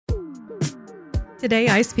Today,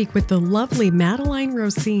 I speak with the lovely Madeline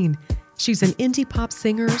Rosene. She's an indie pop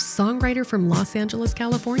singer, songwriter from Los Angeles,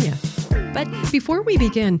 California. But before we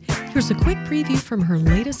begin, here's a quick preview from her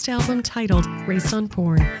latest album titled Raised on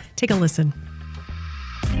Porn. Take a listen.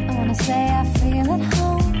 I wanna say I feel at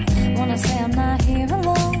home. Wanna say I'm not here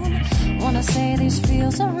alone. Wanna say these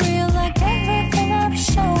feels are real, like everything I've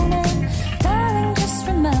shown. And darling, just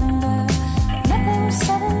remember, nothing's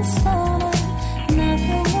set in stone. And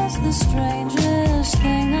nothing is the strangest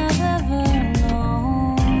thing I've ever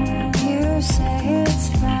known. You say it's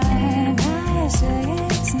fine, I say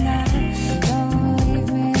it's not. Don't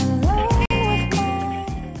leave me alone with my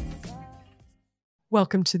thoughts.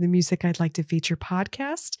 Welcome to the Music I'd Like to Feature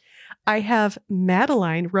podcast. I have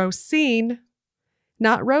Madeline Rosene,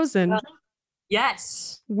 not Rosene,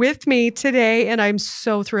 Yes. with me today. And I'm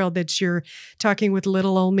so thrilled that you're talking with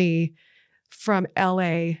little old me from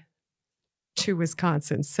LA to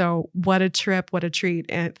Wisconsin. So what a trip, what a treat.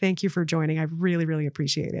 And thank you for joining. I really, really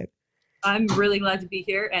appreciate it. I'm really glad to be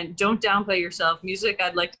here. And don't downplay yourself. Music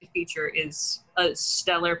I'd Like to Feature is a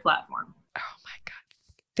stellar platform. Oh my God.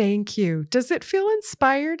 Thank you. Does it feel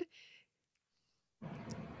inspired?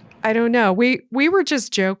 I don't know. We were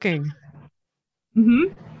just joking.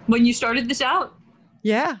 Mm-hmm. When you started this out?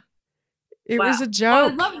 Yeah. It Wow. was a Oh,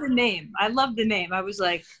 joke. I love the name. I was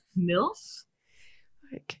like, MILF?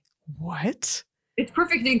 Like, what? It's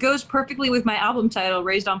perfect. It goes perfectly with my album title,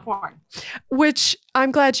 Raised on Porn. Which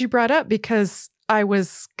I'm glad you brought up because I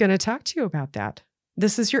was going to talk to you about that.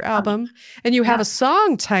 This is your album, and you have a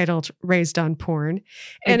song titled Raised on Porn.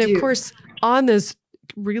 And of course, on this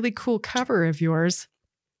really cool cover of yours,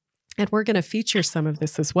 and we're going to feature some of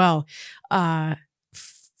this as well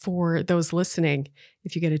for those listening,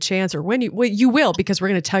 if you get a chance, or when you will, because we're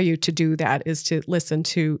going to tell you to do that, is to listen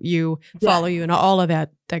to you, follow you, and all of that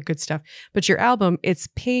good stuff. But your album, it's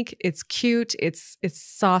pink, it's cute, it's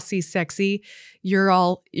saucy, sexy. You're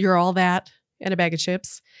all that and a bag of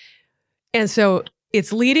chips. And so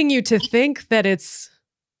it's leading you to think that it's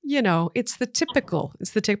the typical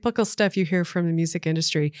stuff you hear from the music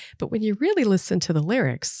industry. But when you really listen to the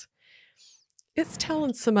lyrics, it's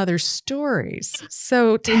telling some other stories.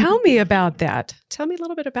 So tell me about that. Tell me a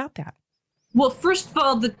little bit about that. Well, first of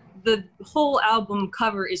all, the whole album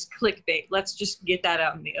cover is clickbait. Let's just get that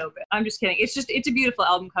out in the open. I'm just kidding. It's a beautiful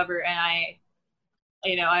album cover. And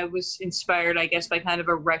I was inspired, I guess, by kind of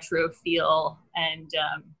a retro feel and,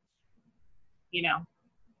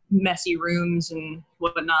 messy rooms and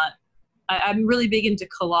whatnot. I'm really big into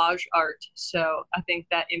collage art. So I think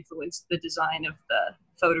that influenced the design of the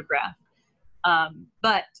photograph.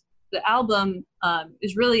 But the album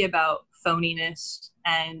is really about phoniness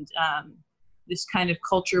and this kind of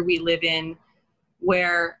culture we live in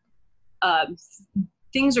where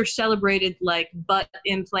things are celebrated like butt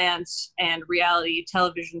implants and reality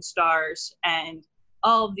television stars, and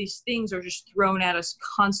all of these things are just thrown at us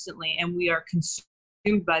constantly, and we are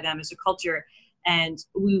consumed by them as a culture. And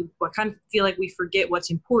we kind of feel like we forget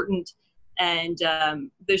what's important, and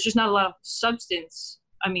there's just not a lot of substance.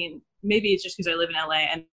 I mean, maybe it's just because I live in LA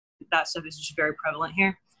and that stuff is just very prevalent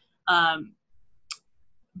here. And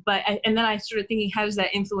then I started thinking, how does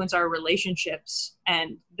that influence our relationships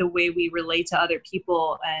and the way we relate to other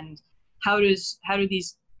people? And how do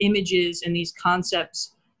these images and these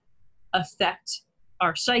concepts affect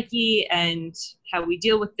our psyche and how we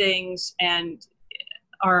deal with things and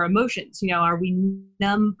our emotions? Are we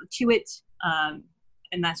numb to it? And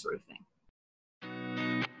that sort of thing.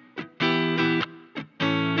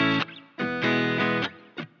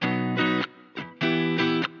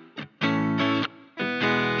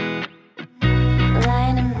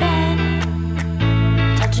 Lying in bed,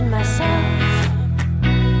 touching myself,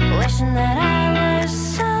 wishing that I was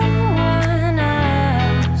someone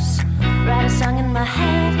else. Write a song in my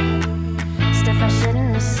head, stuff I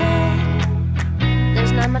shouldn't have said.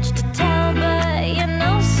 There's not much to tell, but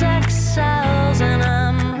sex sells, and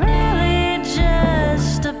I'm really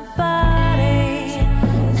just a body,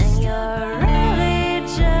 and you're really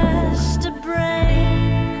just a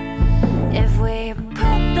brain. If we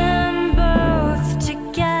put them both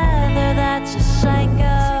together, that's a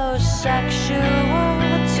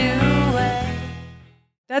psychosexual two-way.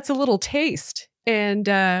 That's a little taste. And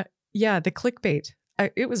the clickbait.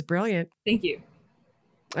 It was brilliant. Thank you.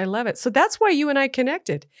 I love it. So that's why you and I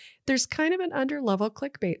connected. There's kind of an underlevel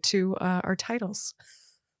clickbait to our titles.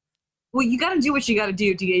 Well, you got to do what you got to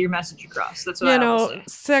do to get your message across. That's what I always say.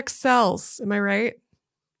 Sex sells. Am I right?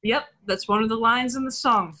 Yep. That's one of the lines in the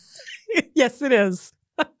song. Yes, it is.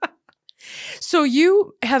 So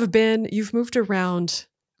you've moved around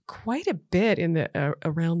quite a bit in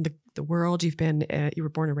around the world. You've been, you were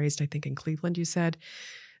born and raised, I think, in Cleveland, you said.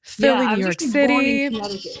 Yeah, Philly, I New was York actually born City. in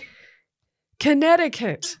Connecticut.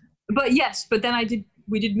 Connecticut. But yes, but then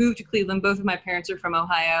we did move to Cleveland. Both of my parents are from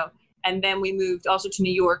Ohio. And then we moved also to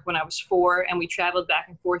New York when I was 4, and we traveled back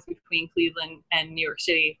and forth between Cleveland and New York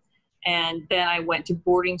City. And then I went to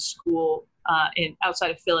boarding school outside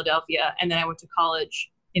of Philadelphia, and then I went to college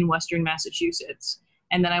in Western Massachusetts.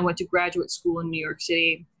 And then I went to graduate school in New York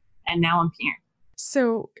City, and now I'm here.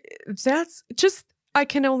 So that's just, I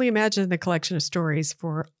can only imagine the collection of stories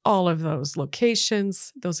for all of those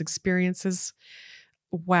locations, those experiences.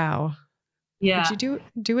 Wow. Yeah. Would you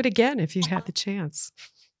do it again if you had the chance?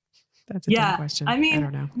 That's a dumb question. I mean, I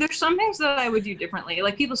don't know. There's some things that I would do differently.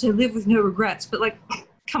 Like people say, live with no regrets, but like,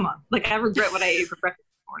 come on. Like I regret what I ate for breakfast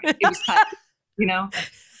this morning. It was tight,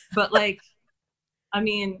 But like, I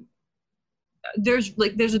mean, there's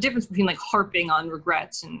a difference between like harping on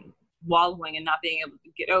regrets and wallowing and not being able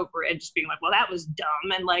to get over it and just being like, well, that was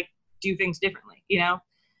dumb, and like do things differently,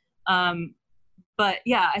 But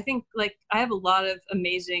yeah, I think like I have a lot of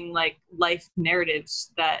amazing like life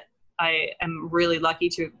narratives that I am really lucky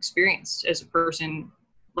to have experienced as a person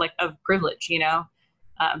like of privilege,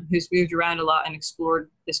 who's moved around a lot and explored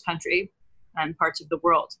this country and parts of the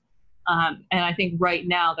world. And I think right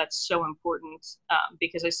now that's so important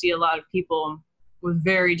because I see a lot of people with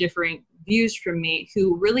very different views from me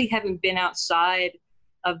who really haven't been outside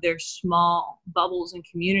of their small bubbles and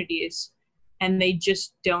communities. And they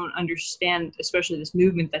just don't understand, especially this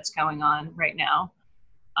movement that's going on right now.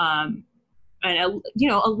 And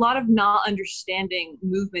a lot of not understanding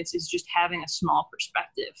movements is just having a small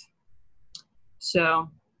perspective. So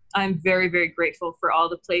I'm very, very grateful for all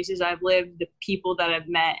the places I've lived, the people that I've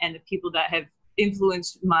met, and the people that have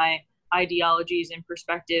influenced my ideologies and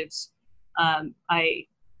perspectives.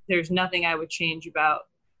 There's nothing I would change about,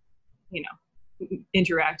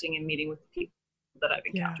 interacting and meeting with the people that I've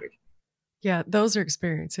encountered. Yeah, those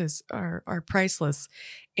experiences are priceless,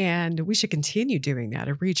 and we should continue doing that,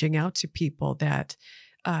 of reaching out to people that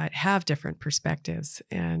have different perspectives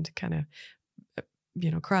and kind of,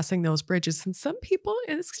 crossing those bridges. And some people,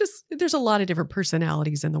 and it's just, there's a lot of different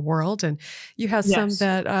personalities in the world, and you have some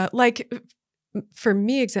that, like for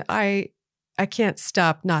me, I can't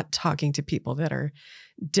stop not talking to people that are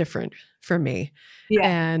different from me. Yeah,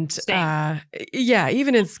 and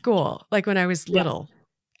even in school, like when I was little.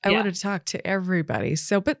 I wanted to talk to everybody.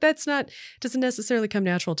 So, but doesn't necessarily come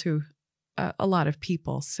natural to a lot of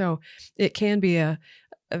people. So it can be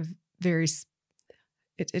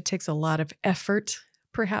it takes a lot of effort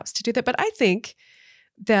perhaps to do that. But I think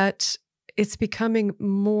that it's becoming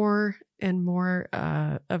more and more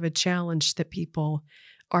of a challenge that people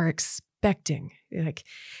are expecting, like,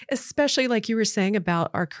 especially like you were saying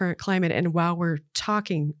about our current climate. And while we're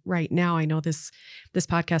talking right now, I know this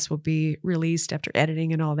podcast will be released after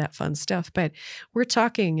editing and all that fun stuff, but we're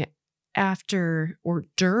talking after or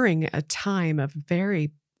during a time of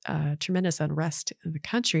very tremendous unrest in the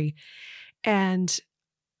country. And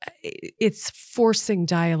it's forcing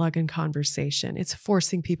dialogue and conversation. It's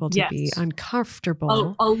forcing people to be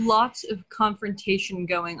uncomfortable. A lot of confrontation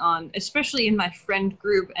going on, especially in my friend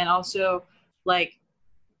group, and also like,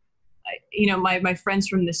 my friends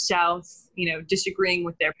from the South, disagreeing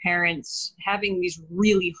with their parents, having these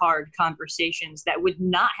really hard conversations that would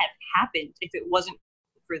not have happened if it wasn't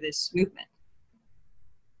for this movement.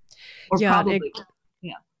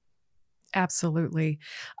 Absolutely.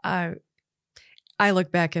 I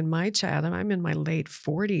look back in my childhood, I'm in my late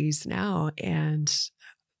 40s now, and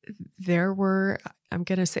I'm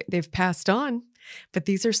going to say they've passed on, but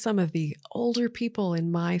these are some of the older people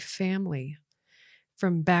in my family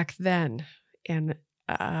from back then, and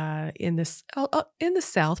in the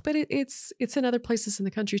South, but it's in other places in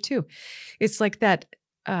the country too. It's like that.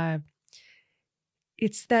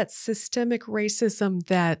 It's that systemic racism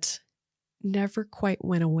that never quite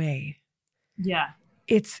went away. Yeah.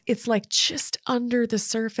 It's like just under the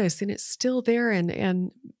surface, and it's still there,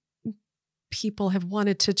 and people have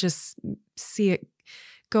wanted to just see it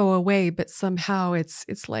go away, but somehow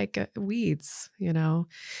it's like weeds,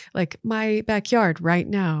 like my backyard right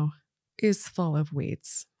now is full of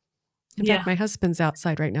weeds. In fact, my husband's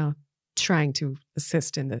outside right now trying to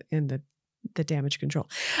assist in the damage control.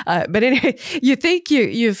 But anyway, you think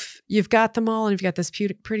you've got them all, and you've got this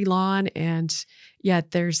pretty lawn, and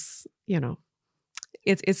yet there's,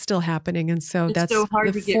 it's still happening. And so that's so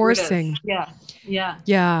hard to get forcing. Rid of.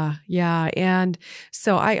 Yeah. And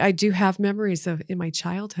so I do have memories in my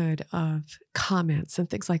childhood of comments and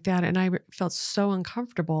things like that. And I felt so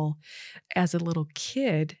uncomfortable as a little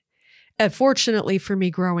kid. And fortunately for me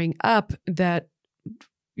growing up, that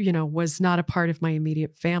was not a part of my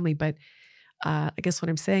immediate family. But I guess what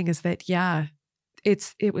I'm saying is that, yeah,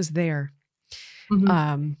 it was there.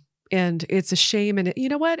 Mhm. And it's a shame. And you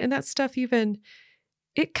know what? And that stuff even,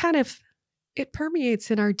 it kind of, it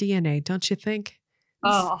permeates in our DNA, don't you think?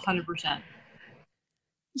 Oh, 100%.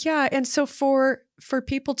 Yeah. And so for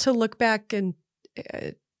people to look back and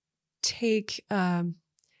uh, take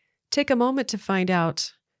take a moment to find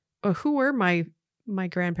out who were my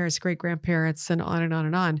grandparents, great grandparents, and on and on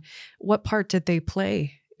and on. What part did they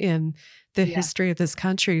play in the Yeah. history of this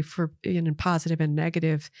country for in positive and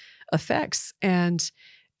negative effects? And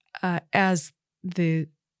as the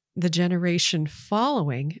generation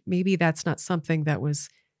following, maybe that's not something that was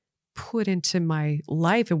put into my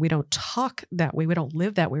life, and we don't talk that way, we don't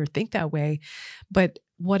live that way or think that way. But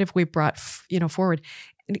what if we brought forward?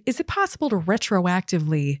 Is it possible to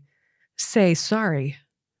retroactively say sorry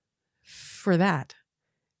for that?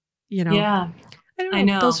 Yeah, I don't I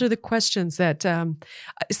know. Those know. are the questions that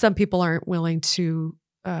some people aren't willing to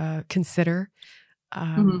consider,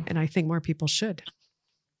 Mhm. and I think more people should.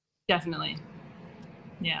 Definitely.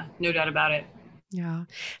 Yeah, no doubt about it. Yeah.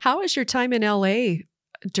 How was your time in LA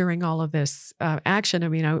during all of this action? I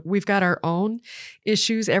mean, we've got our own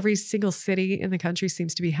issues. Every single city in the country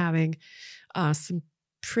seems to be having some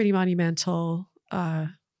pretty monumental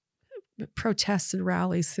protests and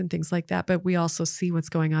rallies and things like that. But we also see what's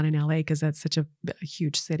going on in LA because that's such a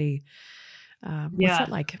huge city. What's Yeah, that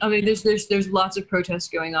like? I mean, there's lots of protests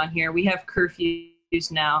going on here. We have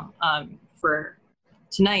curfews now. For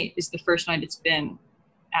tonight is the first night it's been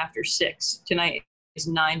after 6. Tonight is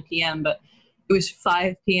 9 p.m., but it was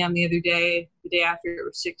 5 p.m. the other day. The day after it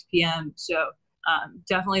was 6 p.m. So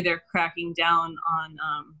definitely they're cracking down on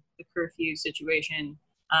the curfew situation.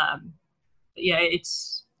 But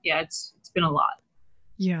it's been a lot.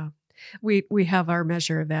 Yeah. We have our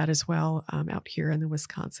measure of that as well out here in the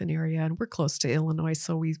Wisconsin area, and we're close to Illinois,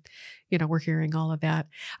 so we're hearing all of that.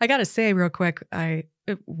 I got to say real quick,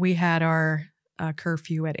 we had our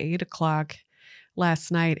curfew at 8:00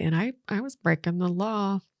 last night, and I was breaking the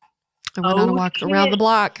law. I went on a Oh walk around shit! the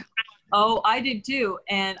block. Oh, I did too,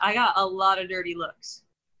 and I got a lot of dirty looks.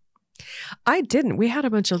 I didn't. We had a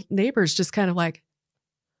bunch of neighbors just kind of like,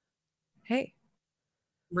 "Hey,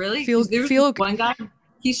 Really? feel Because there was this feel." one guy.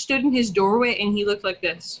 He stood in his doorway and he looked like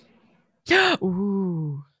this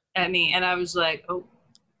Ooh, at me, and I was like, "Oh,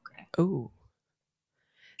 okay, ooh.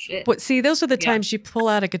 shit." But see, those are the Yeah, times you pull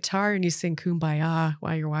out a guitar and you sing "Kumbaya"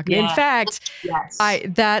 while you're walking. In yeah, fact, yes.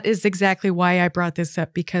 that is exactly why I brought this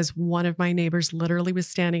up, because one of my neighbors literally was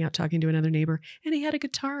standing out talking to another neighbor, and he had a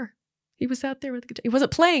guitar. He was out there with a guitar. He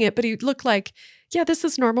wasn't playing it, but he looked like, yeah, this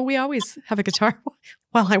is normal. We always have a guitar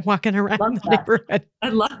while I'm walking around Love the that. neighborhood. I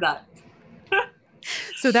love that.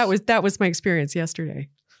 So that was my experience yesterday.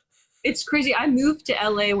 It's crazy. I moved to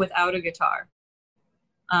LA without a guitar.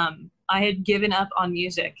 I had given up on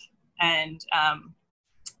music, and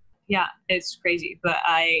yeah, it's crazy. But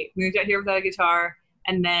I moved out here without a guitar,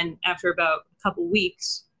 and then after about a couple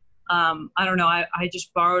weeks, I don't know, I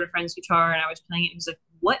just borrowed a friend's guitar and I was playing it. And he's like,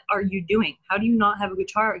 "What are you doing? How do you not have a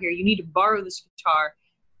guitar out here? You need to borrow this guitar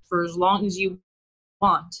for as long as you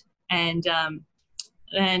want." And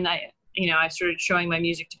then I started showing my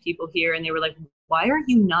music to people here, and they were like, "Why are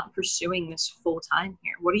you not pursuing this full time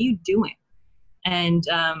here? What are you doing?" And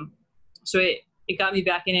so it got me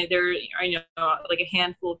back in it. There, I know like a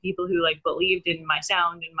handful of people who like believed in my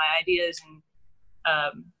sound and my ideas, and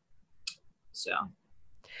so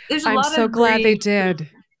there's a I'm lot so of glad they very did.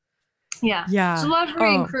 yeah, there's a Yeah. lot of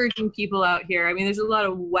very Oh, encouraging people out here. I mean, there's a lot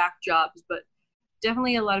of whack jobs, but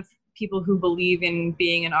definitely a lot of people who believe in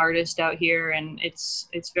being an artist out here, and it's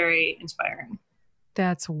very inspiring.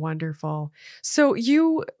 that's wonderful. So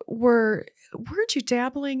weren't you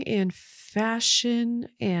dabbling in fashion,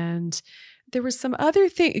 and there was some other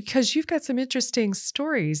thing, because you've got some interesting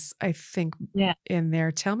stories, I think, Yeah. in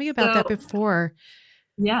there. Tell me about that So before.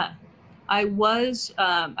 yeah, I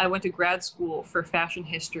went to grad school for fashion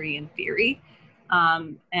history and theory,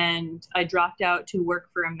 and I dropped out to work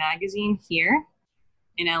for a magazine here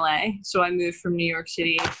in LA. So I moved from New York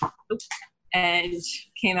City and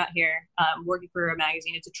came out here working for a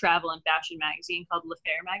magazine. It's a travel and fashion magazine called Le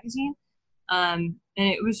Fair Magazine. And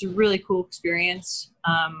it was a really cool experience.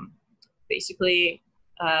 Basically,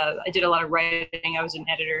 I did a lot of writing. I was an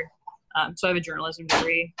editor. So I have a journalism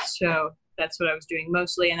degree. So that's what I was doing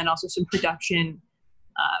mostly. And then also some production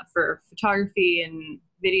for photography and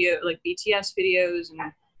video, like BTS videos,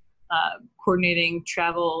 and coordinating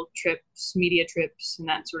travel trips, media trips, and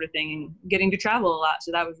that sort of thing, and getting to travel a lot.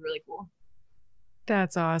 So that was really cool.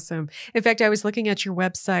 That's awesome. In fact, I was looking at your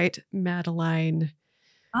website, Madeline,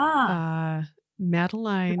 Ah, uh,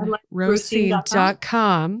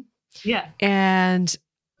 MadelineRosene.com. Yeah. And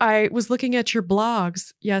I was looking at your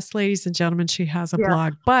blogs. Yes, ladies and gentlemen, she has a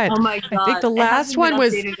blog. But oh my God. I think the last one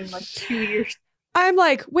was in like 2 years. I'm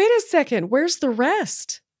like, wait a second, where's the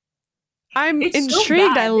rest? I'm It's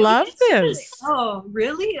intrigued. So I love this. Oh,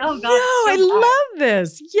 really? Oh God. No, I love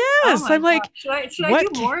this. Yes. I'm like, should I do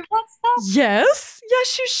more of that stuff? Yes.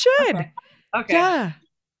 Yes, you should. Okay. Yeah.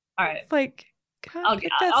 All right. It's like, God, I'll get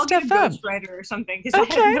get a ghostwriter or something because I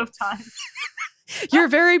have no time. You're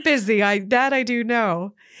very busy. I do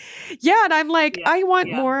know. Yeah. And I'm like, I want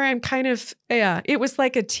more. I'm kind of, it was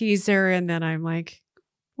like a teaser. And then I'm like,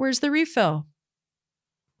 where's the refill?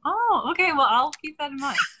 Oh, okay. Well, I'll keep that in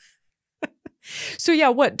mind. So yeah,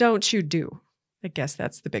 what don't you do? I guess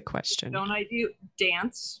that's the big question. Don't I do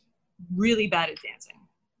dance? Really bad at dancing.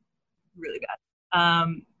 Really bad.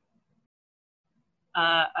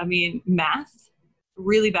 I mean, math.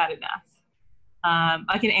 Really bad at math.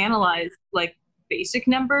 I can analyze like basic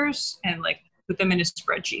numbers and like put them in a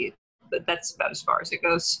spreadsheet, but that's about as far as it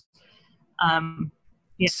goes. Yeah.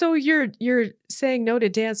 So you're saying no to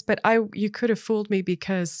dance, but you could have fooled me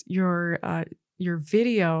because your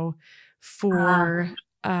video for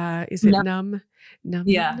is it Numb?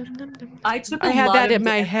 Yeah. Numb. I had that in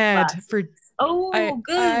my head for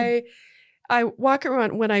good. I walk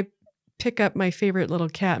around when I pick up my favorite little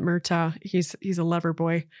cat, Murta. He's a lover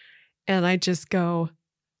boy. And I just go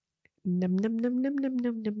num num num num num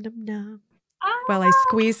num num num num. While I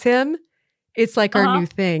squeeze him. It's like our new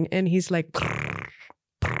thing. And he's like,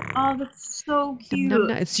 oh, that's so cute. Num, num,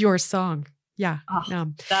 num. It's your song. Yeah.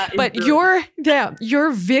 That is but brilliant.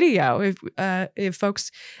 your video, if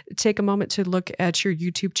folks take a moment to look at your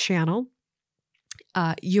YouTube channel,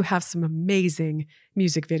 you have some amazing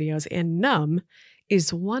music videos, and Numb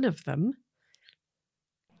is one of them.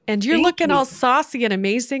 And you're looking all saucy and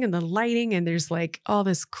amazing, and the lighting, and there's like all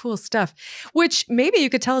this cool stuff, which maybe you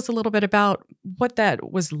could tell us a little bit about what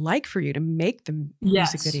that was like for you to make the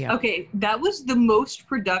music video. Okay. That was the most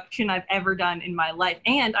production I've ever done in my life.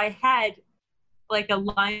 And I had like a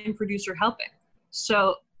line producer helping.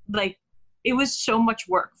 So like, it was so much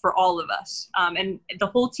work for all of us. And the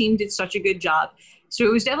whole team did such a good job. So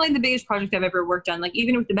it was definitely the biggest project I've ever worked on. Like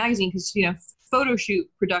even with the magazine, because, you know, photo shoot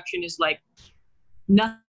production is like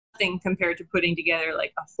nothing compared to putting together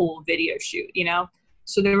like a whole video shoot, you know?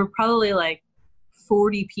 So there were probably like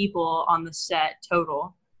 40 people on the set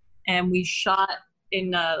total. And we shot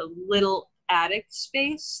in a little attic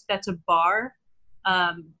space that's a bar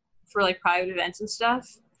for like private events and stuff.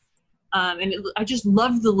 And I just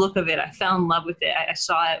loved the look of it. I fell in love with it. I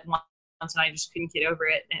saw it once and I just couldn't get over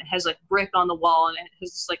it. And it has like brick on the wall and it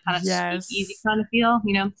has this like kind of easy kind of feel,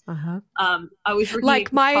 you know? I was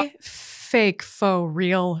like my fake faux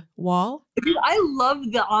real wall. Dude, I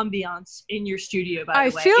love the ambiance in your studio, by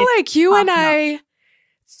the way. I feel like you and I,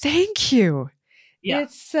 thank you. Yeah.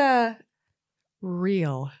 It's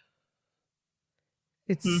real.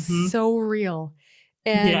 It's so real.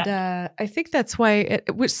 And I think that's why,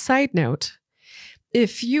 which side note,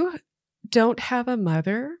 if you don't have a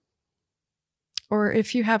mother or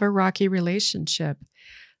if you have a rocky relationship,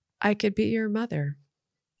 I could be your mother.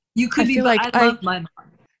 You could be, like I love my mom.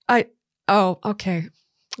 Oh, okay.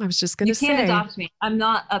 I was just going to say. You can't adopt me. I'm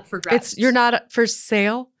not up for grabs. You're not up for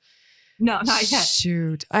sale? No, not yet.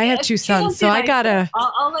 Shoot. I have two sons, so I got to.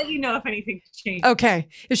 I'll let you know if anything changes. Okay.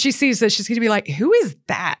 If she sees this, she's going to be like, who is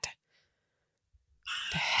that?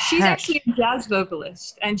 She's actually a jazz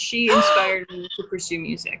vocalist, and she inspired me to pursue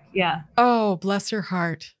music. Yeah. Oh, bless her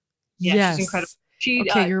heart. Yeah, yes. She's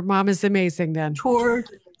incredible. Okay, your mom is amazing then.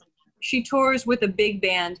 She tours with a big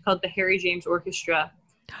band called the Harry James Orchestra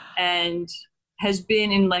and has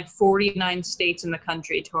been in like 49 states in the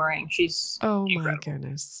country touring. She's incredible. My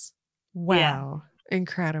goodness. Wow. Yeah.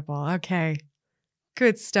 Incredible. Okay.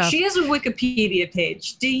 Good stuff. She has a Wikipedia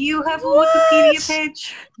page. Do you have a Wikipedia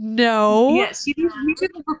page? No. Yes. These are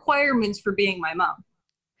the requirements for being my mom.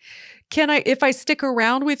 Can I, if I stick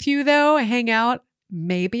around with you though, hang out,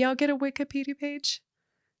 maybe I'll get a Wikipedia page?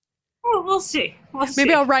 Well, we'll see.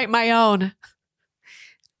 Maybe I'll write my own.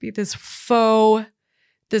 Be this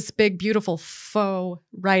big, beautiful faux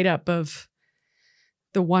write-up of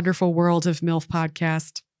the wonderful world of MILF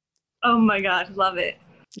podcast. Oh my God. Love it.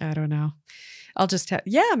 I don't know. I'll just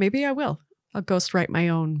maybe I will. I'll ghostwrite my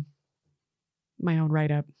own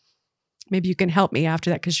write-up. Maybe you can help me after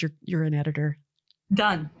that because you're an editor.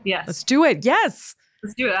 Done. Yes. Let's do it. Yes.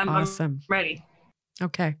 Let's do it. Awesome. I'm ready.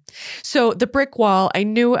 Okay. So the brick wall, I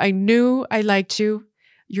knew I liked you.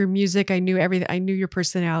 your music. I knew everything. I knew your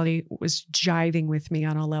personality was jiving with me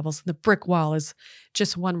on all levels. The brick wall is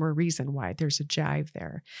just one more reason why there's a jive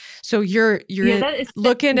there. So you're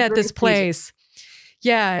looking at this place.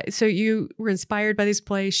 Yeah. So you were inspired by this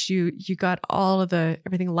place. You got all of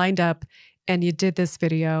everything lined up and you did this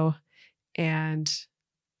video and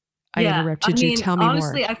I interrupted you. Tell me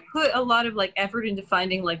honestly, more. I put a lot of like effort into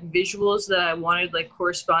finding like visuals that I wanted like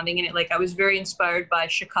corresponding in it. Like I was very inspired by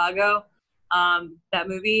Chicago, that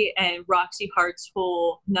movie, and Roxy Hart's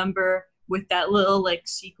whole number with that little like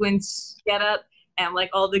sequence get up and like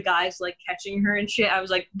all the guys like catching her and shit. I was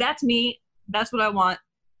like, that's me. That's what I want.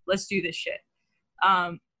 Let's do this shit.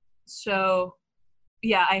 So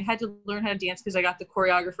yeah, I had to learn how to dance because I got the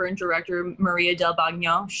choreographer and director, Maria Del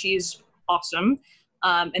Bagno. She's awesome.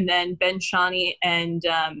 And then Ben Shani and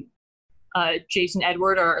Jason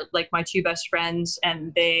Edward are like my two best friends,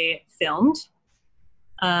 and they filmed.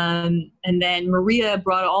 And then Maria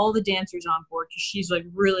brought all the dancers on board because she's like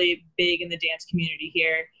really big in the dance community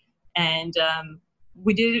here. And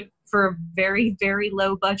we did it for a very, very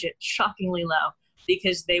low budget, shockingly low,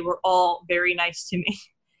 because they were all very nice to me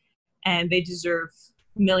and they deserve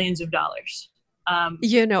millions of dollars. And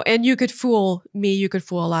you could fool me, you could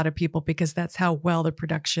fool a lot of people because that's how well the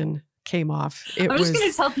production came off. I'm just going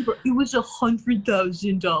to tell people it was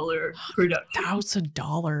 $100,000 production.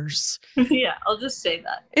 $100,000. Yeah, I'll just say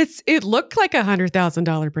that. It looked like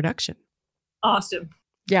 $100,000 production. Awesome.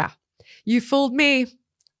 Yeah. You fooled me.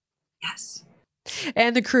 Yes.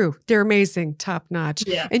 And the crew, they're amazing, top notch.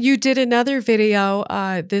 Yeah. And you did another video.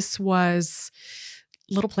 This was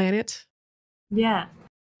Little Planet. Yeah.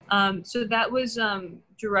 So that was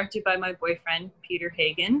directed by my boyfriend, Peter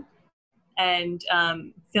Hagen, and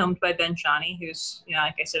filmed by Ben Shani, who's,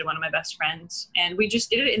 like I said, one of my best friends. And we just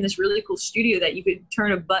did it in this really cool studio that you could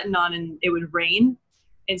turn a button on and it would rain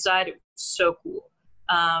inside. It was so cool.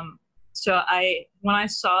 So when I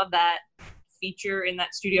saw that feature in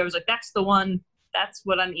that studio, I was like, that's the one. That's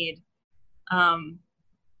what I need.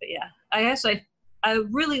 But yeah, I guess I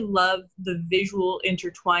really love the visual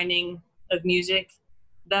intertwining of music.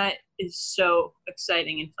 That is so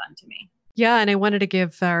exciting and fun to me. Yeah, and I wanted to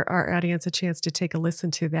give our audience a chance to take a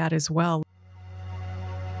listen to that as well.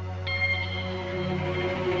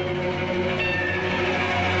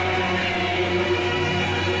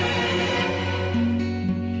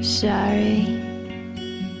 Sorry,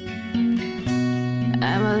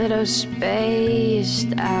 I'm a little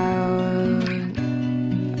spaced out.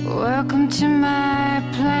 Welcome to my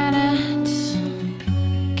planet.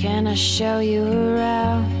 Can I show you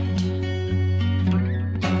around?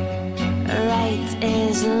 Right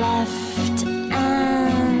is left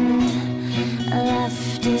and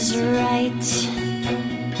left is right.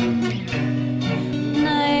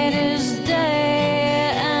 Night is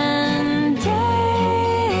day and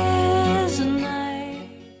day is night.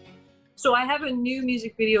 So I have a new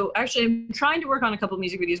music video. Actually, I'm trying to work on a couple of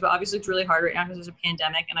music videos, but obviously it's really hard right now because there's a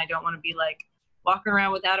pandemic and I don't want to be like walking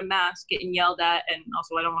around without a mask, getting yelled at, and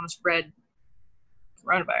also I don't want to spread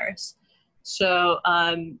coronavirus. So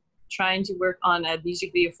trying to work on a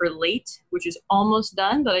music video for Late, which is almost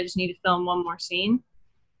done, but I just need to film one more scene,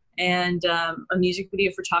 and a music video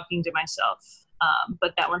for Talking to Myself,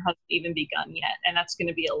 but that one hasn't even begun yet, and that's going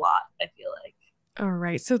to be a lot, I feel like. All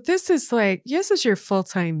right, so this is your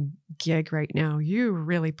full-time gig right now. You're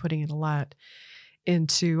really putting in a lot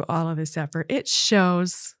into all of this effort. It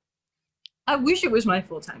shows. I wish it was my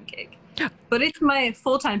full-time gig, but it's my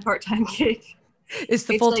full-time part-time gig. It's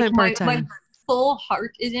the full-time part-time. My full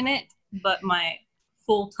heart is in it, but my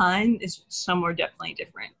full-time is somewhere definitely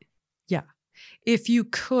different. Yeah. If you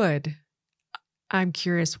could, I'm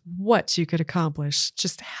curious what you could accomplish,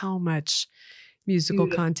 just how much musical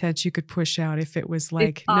content you could push out if it was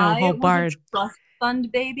like no whole barred. Trust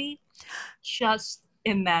fund, baby. Just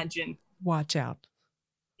imagine. Watch out.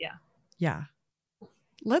 Yeah. Yeah.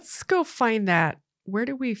 Let's go find that. Where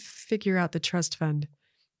do we figure out the trust fund?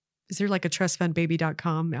 Is there like a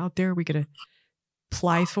trustfundbaby.com out there we could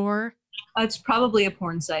apply for? It's probably a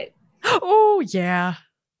porn site. Oh, yeah.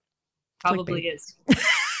 Probably is.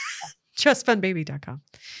 Trustfundbaby.com.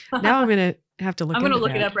 Now I'm going to have to look I'm going to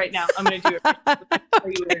look it up right now. I'm going to do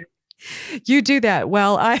it. You do that.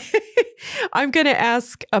 Well, I'm going to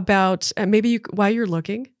ask about maybe while you're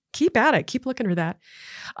looking, keep at it. Keep looking for that.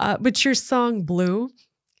 But your song Blue,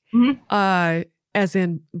 as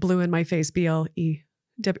in blue in my face, BLEW.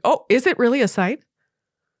 Oh, is it really a site?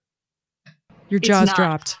 Your jaws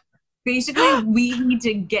dropped. Basically, we need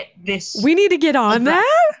to get this. We need to get on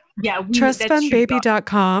that? Yeah.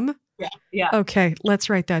 Trustfundbaby.com. Yeah. Okay, let's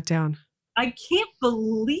write that down. I can't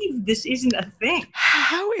believe this isn't a thing.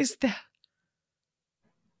 How is that?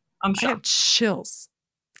 I'm I have shocked. chills.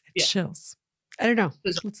 Yeah. Chills. I don't know.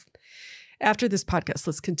 Bizarre. After this podcast,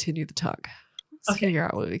 let's continue the talk. Let's Okay. figure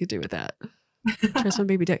out what we could do with that. Trust fund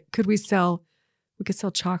baby dick. We could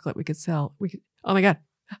sell chocolate. Oh my God.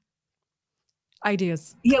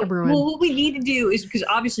 Ideas. Yeah. Everyone. Well, what we need to do is, because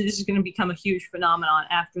obviously this is going to become a huge phenomenon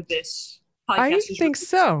after this podcast. I is think released.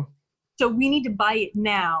 so. So we need to buy it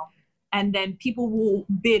now, and then people will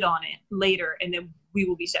bid on it later, and then we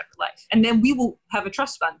will be set for life. And then we will have a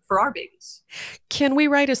trust fund for our babies Can we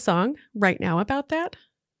write a song right now about that?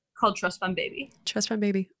 called Trust Fund Baby. Trust fund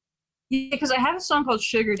baby. Yeah, because I have a song called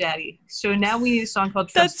Sugar Daddy. So now we need a song called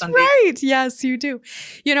Trust That's Fund right. Yes, you do.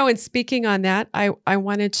 And speaking on that, I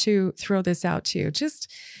wanted to throw this out to you.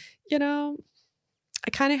 Just, I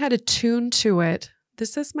kind of had a tune to it.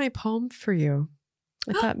 This is my poem for you.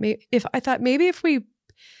 I thought maybe if we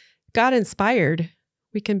got inspired,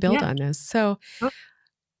 we can build on this. So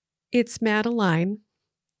it's Madeline,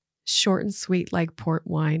 short and sweet like port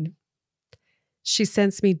wine. She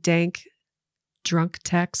sends me dank, drunk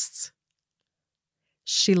texts.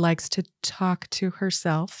 She likes to talk to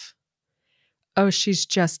herself. Oh, she's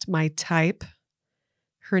just my type.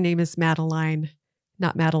 Her name is Madeline,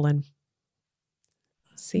 not Madeline.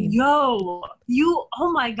 Scene. Yo,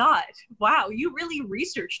 oh my God. Wow, you really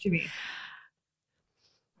researched me.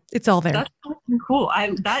 It's all there. That's fucking cool.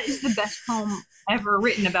 That is the best poem ever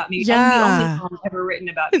written about me. Yeah. And the only poem ever written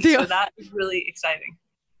about me. So that is really exciting.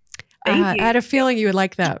 Thank you. I had a feeling you would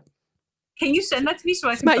like that. Can you send that to me so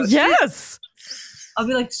I can post it? Yes. I'll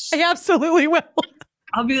be like, I absolutely will.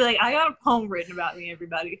 I got a poem written about me,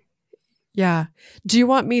 everybody. Yeah. Do you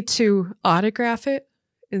want me to autograph it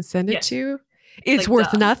and send it to you? It's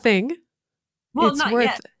worth nothing. Well, it's not worth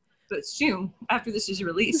yet, but soon after this is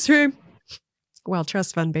released. True. Well,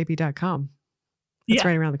 trustfundbaby.com. That's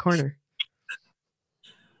right around the corner.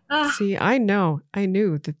 See, I knew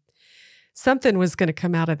that something was going to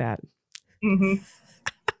come out of that. Mm-hmm.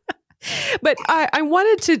 But I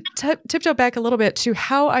wanted to tiptoe back a little bit to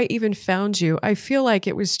how I even found you. I feel like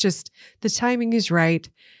it was just the timing is right.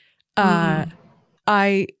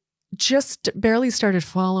 I just barely started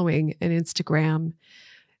following an Instagram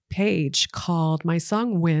page called My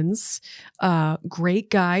Song Wins. Great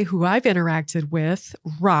guy who I've interacted with,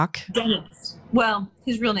 Rock. Dennis. Well,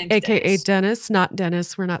 his real name is AKA Dennis, not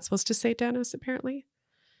Dennis. We're not supposed to say Dennis, apparently.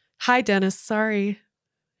 Hi, Dennis. Sorry.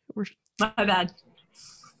 My bad.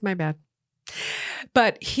 My bad.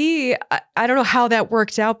 But I don't know how that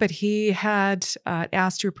worked out, but he had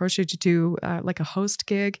asked to approach you to do like a host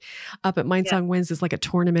gig up at Mind Song Wins is like a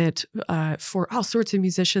tournament for all sorts of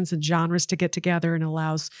musicians and genres to get together and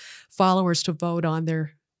allows followers to vote on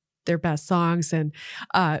their best songs. And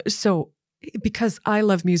so because I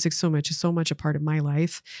love music so much, it's so much a part of my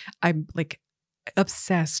life, I'm like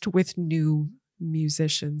obsessed with new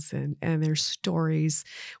musicians and their stories,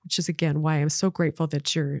 which is again why I'm so grateful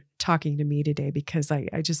that you're talking to me today, because I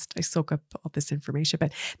soak up all this information.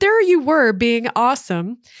 But there you were being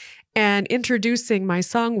awesome and introducing My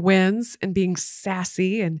Song Wins and being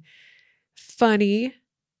sassy and funny.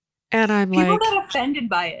 And I'm People like, got offended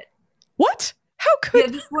by it. What? How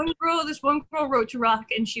could this one girl wrote to Rock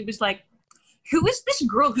and she was like, who is this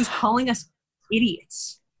girl who's calling us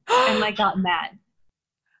idiots? And like got mad.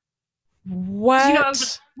 What? I was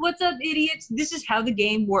like, what's up, idiots? This is how the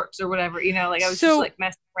game works, or whatever. I was just like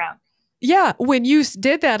messing around. Yeah, when you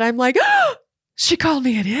did that, I'm like, oh, she called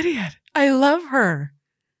me an idiot. I love her.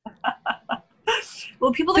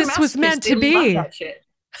 Well, people. This was meant to be. That shit.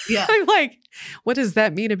 Yeah. I'm like, what does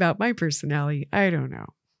that mean about my personality? I don't know.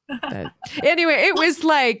 But anyway, it was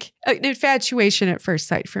like an infatuation at first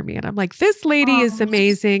sight for me. And I'm like, this lady is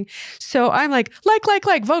amazing. So I'm like,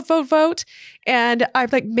 vote. And I'm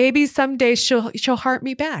like, maybe someday she'll heart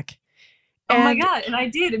me back. Oh my God. And I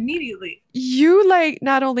did immediately. You like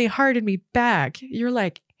not only hearted me back, you're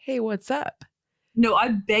like, hey, what's up? No, I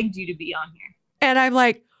begged you to be on here. And I'm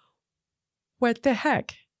like, what the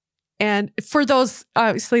heck? And for those,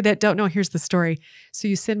 obviously, that don't know, here's the story. So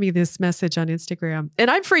you send me this message on Instagram and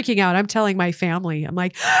I'm freaking out. I'm telling my family. I'm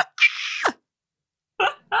like, I'm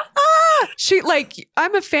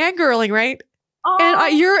a fangirling, right?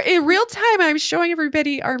 And you're in real time. I'm showing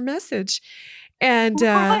everybody our message. And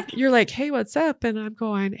you're like, hey, what's up? And I'm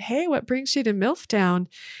going, hey, what brings you to Milftown?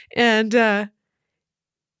 And then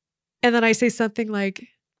I say something like,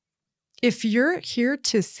 if you're here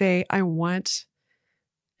to say, I want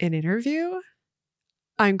an interview,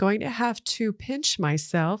 I'm going to have to pinch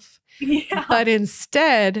myself. Yeah. But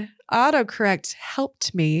instead, autocorrect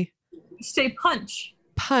helped me. Say punch.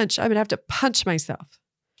 Punch. I'm going to have to punch myself.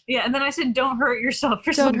 Yeah. And then I said, don't hurt yourself.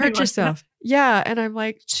 Don't hurt yourself. Yeah. And I'm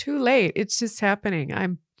like, too late. It's just happening.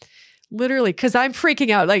 literally, because I'm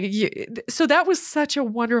freaking out. Like, so that was such a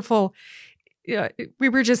wonderful. Yeah, we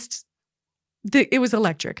were just. It was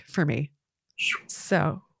electric for me.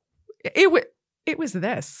 So, it was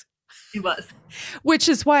this. It was. Which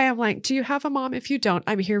is why I'm like, do you have a mom? If you don't,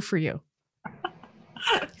 I'm here for you.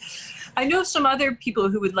 I know some other people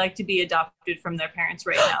who would like to be adopted from their parents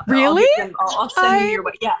right now. Really? I'll send you your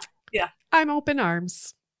way. Yeah. Yeah. I'm open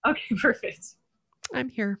arms. Okay, perfect. I'm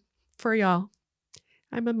here for y'all.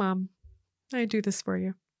 I'm a mom. I do this for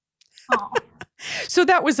you. So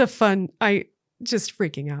that was a fun, just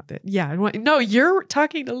freaking out that, yeah. No, you're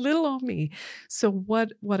talking to little old me. So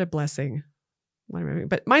what a blessing.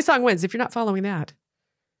 But my song wins if you're not following that.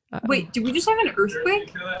 Wait, did we just have an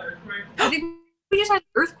earthquake? I think we just had an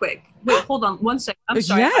earthquake. Wait, hold on 1 second. I'm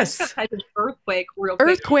sorry. Yes. I just typed an earthquake real quick.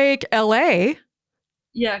 Earthquake, LA.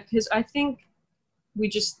 Yeah, because I think we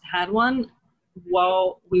just had one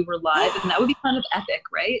while we were live, and that would be kind of epic,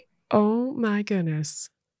 right? Oh my goodness.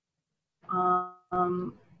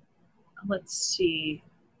 Let's see.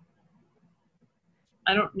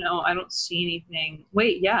 I don't know. I don't see anything.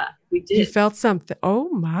 Wait, yeah, we did. You felt something. Oh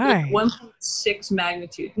my. 1.6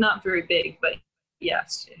 magnitude. Not very big, but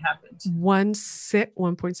yes, it happened.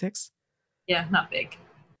 1.6? Yeah, not big.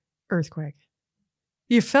 Earthquake.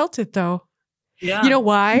 You felt it though. Yeah. You know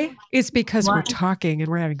why? It's because Why? we're talking and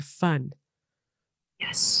we're having fun.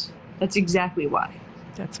 Yes, that's exactly why.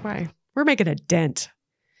 That's why. We're making a dent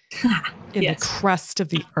in the crust of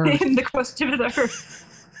the earth. In the crust of the earth.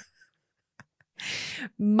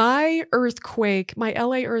 My earthquake, my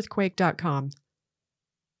LAearthquake.com.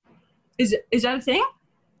 Is that a thing?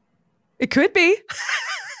 It could be.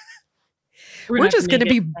 We're just going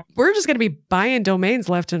to be buying domains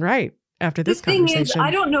left and right after this conversation. The thing is,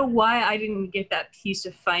 I don't know why I didn't get that piece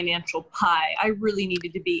of financial pie. I really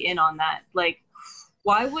needed to be in on that. Like,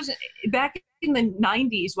 why wasn't back in the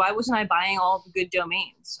 90s, why wasn't I buying all the good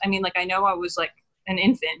domains? I mean, like, I know I was like an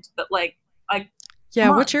infant, but like,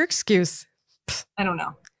 what's your excuse? I don't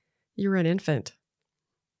know. You were an infant.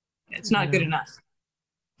 It's not good enough.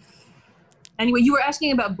 Anyway, you were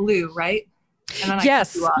asking about Blue, right? And then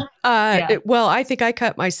yes. I cut you off. Well, I think I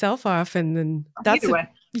cut myself off, and then that's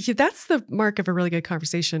the mark of a really good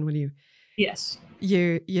conversation when you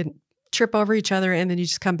trip over each other and then you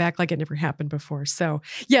just come back like it never happened before. So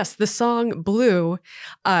yes, the song Blue,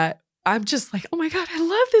 I'm just like, oh my God, I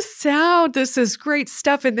love this sound. This is great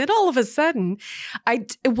stuff. And then all of a sudden,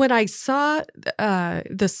 when I saw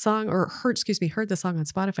the song heard the song on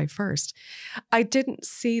Spotify first, I didn't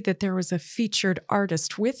see that there was a featured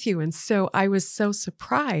artist with you. And so I was so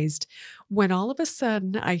surprised when all of a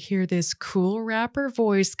sudden I hear this cool rapper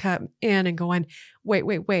voice come in and going, wait,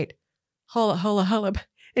 hold up.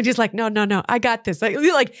 And he's like, no, I got this.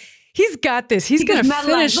 Like he's got this. He's going to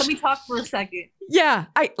finish. Let me talk for a second. Yeah.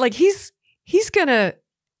 He's going to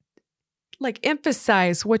like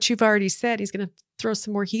emphasize what you've already said. He's going to throw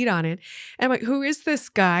some more heat on it. And I'm like, who is this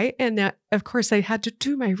guy? And that, of course, I had to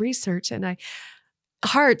do my research, and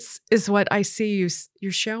Hearts is what I see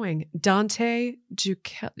you're showing. Dante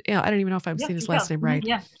Jukel. I don't even know if I'm saying his last name right.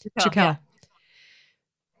 Yeah. Jukel. Yeah.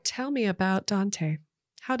 Tell me about Dante.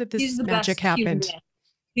 How did this magic happen?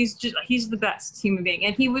 He's the best human being.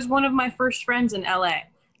 And he was one of my first friends in LA.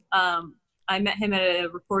 I met him at a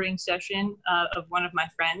recording session of one of my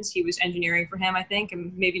friends. He was engineering for him, I think,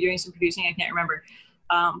 and maybe doing some producing. I can't remember.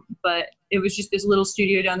 But it was just this little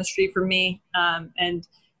studio down the street from me. And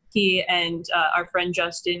he and our friend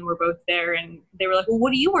Justin were both there, and they were like, well,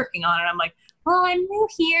 what are you working on? And I'm like, well, I'm new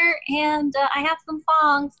here and I have some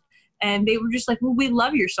songs. And they were just like, well, we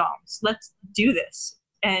love your songs. Let's do this.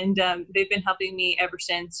 And they've been helping me ever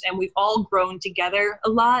since. And we've all grown together a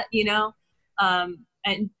lot, you know.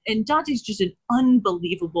 And Dante's just an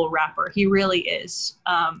unbelievable rapper. He really is.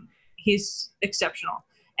 He's exceptional.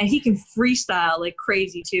 And he can freestyle like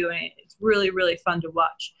crazy too. And it's really, really fun to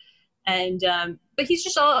watch. And but he's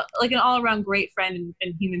just an all-around great friend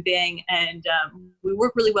and human being. And we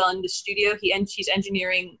work really well in the studio. She's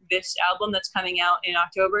engineering this album that's coming out in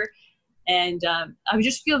October. And I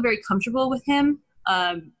just feel very comfortable with him.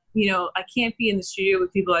 You know, I can't be in the studio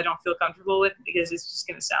with people I don't feel comfortable with because it's just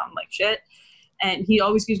going to sound like shit. And he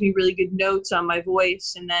always gives me really good notes on my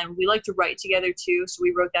voice. And then we like to write together too. So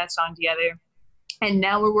we wrote that song together. And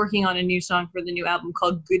now we're working on a new song for the new album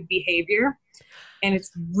called Good Behavior. And it's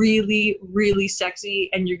really, really sexy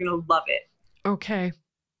and you're going to love it. Okay.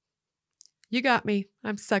 You got me.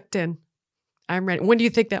 I'm sucked in. I'm ready. When do you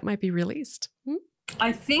think that might be released?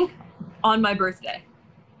 I think on my birthday,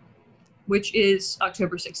 which is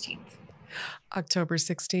October 16th. October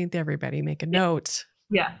 16th. Everybody make a note.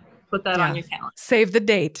 Yeah. Put that on your calendar. Save the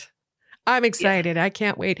date. I'm excited. I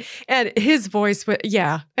can't wait. And his voice,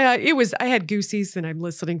 it was, I had goosies and I'm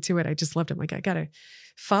listening to it. I just loved him. Like, I got to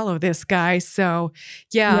follow this guy. So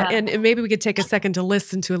yeah. And maybe we could take a second to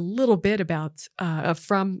listen to a little bit about,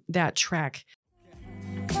 from that track.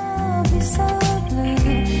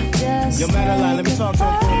 Yo, Madeline, let me talk to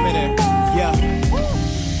him for a minute. Yeah.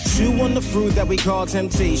 Chew on the fruit that we call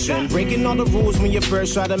temptation. Breaking all the rules when you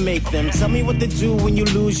first try to make them. Tell me what to do when you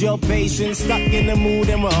lose your patience. Stuck in the mood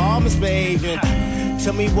and we're all misbehaving.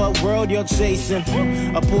 Tell me what world you're chasing.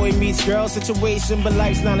 A boy meets girl situation, but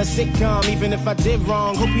life's not a sitcom. Even if I did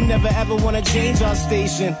wrong, hope you never ever want to change our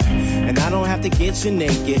station. And I don't have to get you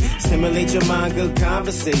naked. Stimulate your mind, good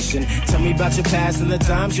conversation. Tell me about your past and the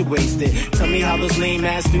times you wasted. Tell me how those lame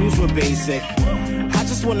ass dudes were basic. I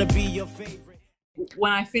just want to be your favorite.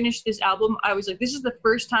 When I finished this album, I was like, this is the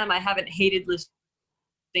first time I haven't hated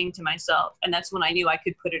listening to myself. And that's when I knew I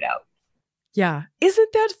could put it out. Yeah. Isn't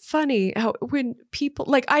that funny how when people,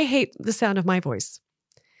 like, I hate the sound of my voice.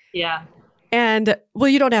 Yeah. And, well,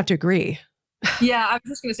 you don't have to agree. Yeah, I was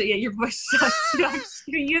just going to say, yeah, your voice sucks.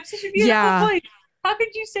 You have such a beautiful voice. How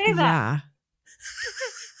could you say that? Yeah.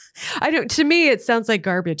 I don't, to me, it sounds like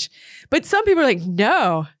garbage. But some people are like,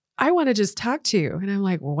 no, I want to just talk to you. And I'm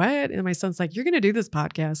like, what? And my son's like, you're going to do this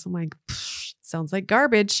podcast. I'm like, sounds like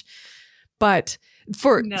garbage. But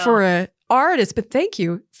for a artist, but thank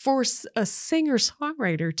you for a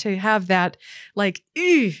singer-songwriter to have that, like,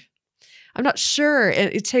 I'm not sure.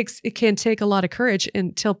 It can take a lot of courage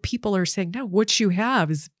until people are saying, no, what you have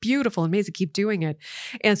is beautiful, amazing, keep doing it.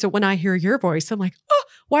 And so when I hear your voice, I'm like, oh,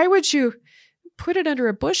 why would you put it under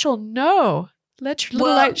a bushel? No, let your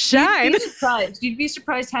little light shine. You'd be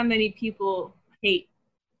surprised how many people hate,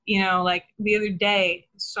 like the other day,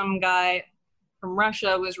 some guy from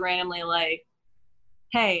Russia was randomly like,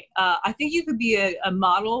 hey, I think you could be a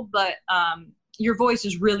model, but your voice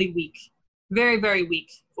is really weak. Very, very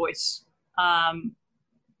weak voice. You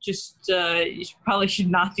probably should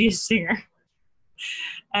not be a singer.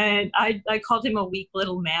 And I called him a weak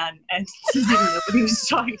little man, and he didn't know what he was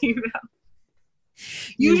talking about.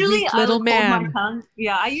 Usually I hold my tongue.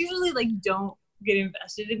 Yeah, I usually don't get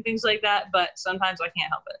invested in things like that, but sometimes I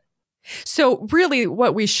can't help it. So really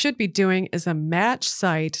what we should be doing is a match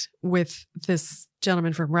site with this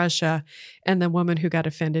gentleman from Russia and the woman who got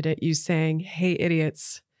offended at you saying, hey,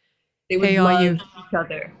 idiots. They would love each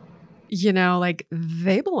other. Like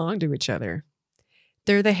they belong to each other.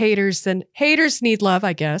 They're the haters, and haters need love,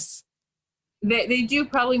 I guess. They do,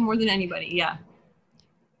 probably more than anybody, yeah.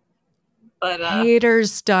 But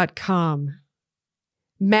haters.com.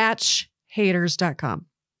 Matchhaters.com.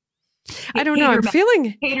 I don't know. I'm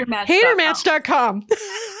feeling hatermatch.com.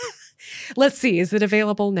 Let's see. Is it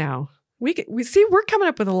available now? We see we're coming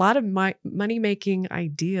up with a lot of money making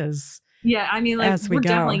ideas. Yeah, I mean, we're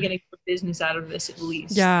definitely getting business out of this at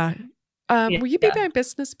least. Yeah. Will you be my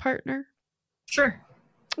business partner? Sure.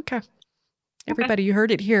 Okay. Everybody, you heard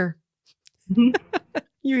it here.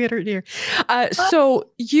 You heard it here.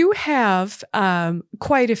 So you have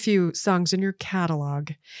quite a few songs in your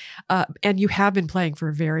catalog, and you have been playing for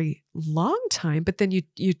a very long time, but then you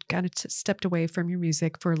kind of stepped away from your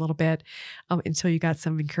music for a little bit until you got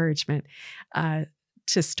some encouragement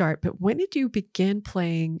to start. But when did you begin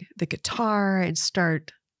playing the guitar and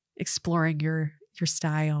start exploring your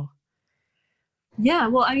style? Yeah,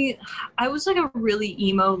 well, I mean, I was like a really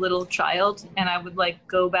emo little child, and I would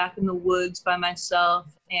go back in the woods by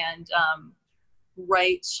myself and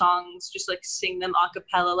write songs, just sing them a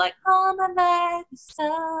cappella, oh, my life is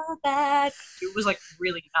so bad. It was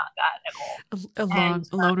really not that at all.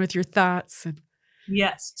 Alone with your thoughts. And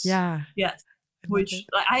yes. Yeah. Yes. Which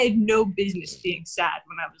I had no business being sad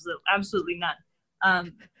when I was little, absolutely none.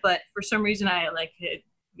 But for some reason I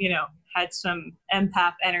had some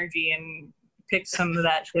empath energy and picked some of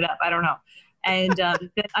that shit up. I don't know. And then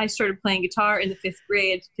I started playing guitar in the 5th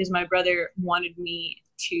grade because my brother wanted me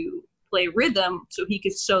to play rhythm so he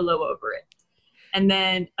could solo over it. And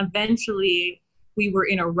then eventually we were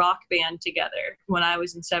in a rock band together when I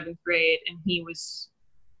was in 7th grade and he was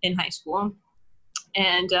in high school.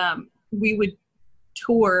 And we would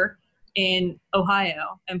tour in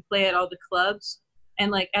Ohio and play at all the clubs.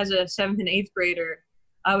 And as a 7th and 8th grader,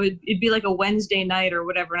 it'd be a Wednesday night or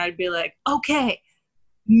whatever, and I'd be like, okay,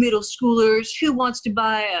 middle schoolers, who wants to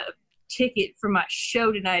buy a ticket for my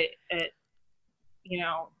show tonight at,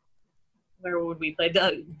 where would we play?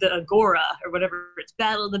 The Agora or whatever, it's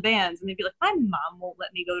Battle of the Bands. And they'd be like, my mom won't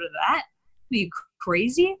let me go to that. Are you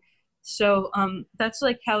crazy? So that's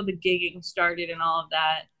how the gigging started and all of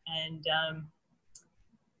that. And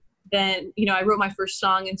then, I wrote my first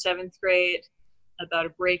song in 7th grade about a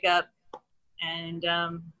breakup. And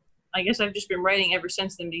I guess I've just been writing ever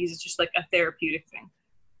since then because it's just like a therapeutic thing.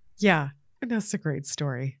 Yeah. That's a great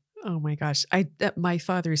story. Oh my gosh. My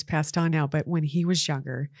father's passed on now, but when he was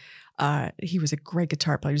younger, he was a great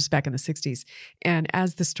guitar player. This was back in the 60s. And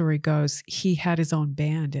as the story goes, he had his own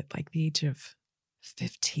band at like the age of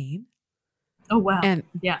 15. Oh, wow. And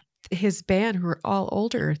yeah, his band, who were all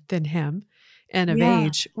older than him and of Yeah.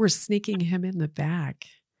 age, were sneaking him in the back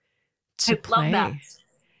to I play. love that.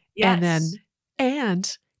 Yes.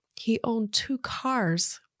 And he owned 2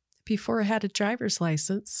 cars before he had a driver's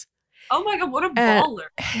license. Oh my God, what a And baller.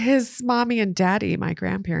 his mommy and daddy, my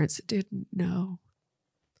grandparents, didn't know.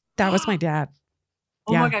 That was my dad.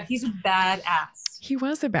 Oh my God, he's a badass. He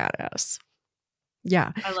was a badass.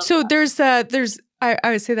 Yeah. I love So that.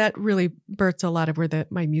 I would say that really birthed a lot of where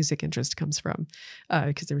my music interest comes from,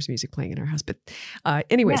 because there was music playing in our house. But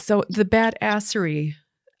anyway, So the badassery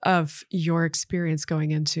of your experience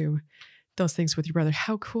going into those things with your brother,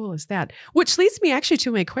 how cool is that? Which leads me actually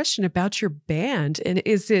to my question about your band. And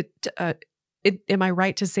is it, am I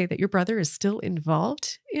right to say that your brother is still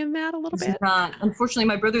involved in that a little bit? Not. Unfortunately,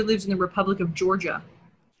 my brother lives in the Republic of Georgia.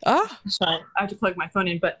 Oh. So I have to plug my phone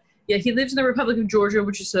in. But yeah, he lives in the Republic of Georgia,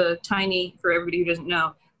 which is a tiny, for everybody who doesn't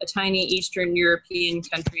know, a tiny Eastern European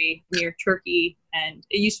country near Turkey. And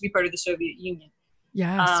it used to be part of the Soviet Union.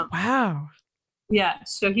 Yes. Wow. Yeah.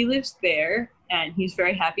 So he lives there and he's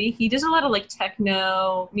very happy. He does a lot of like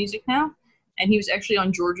techno music now. And he was actually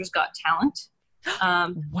on Georgia's Got Talent.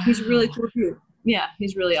 Wow. He's a really cool dude. Yeah,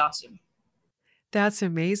 he's really awesome. That's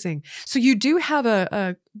amazing. So you do have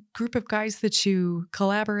a group of guys that you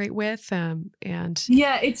collaborate with, and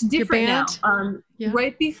yeah, it's different now. Yeah.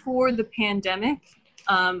 Right before the pandemic,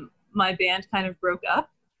 my band kind of broke up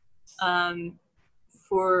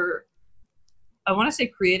for, I want to say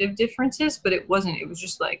creative differences, but it wasn't. It was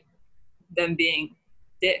just like them being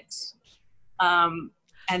dicks. And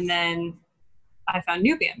then I found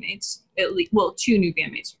new bandmates, two new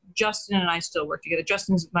bandmates. Justin and I still work together.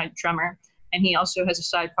 Justin's my drummer, and he also has a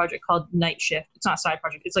side project called Night Shift. It's not a side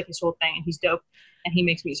project. It's like his whole thing, and he's dope, and he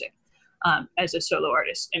makes music as a solo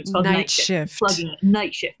artist. And it's called Night Shift. Plugging it.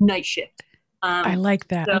 Night Shift. I like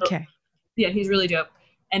that. So, okay. Yeah, he's really dope.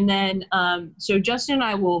 And then, so Justin and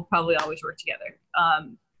I will probably always work together.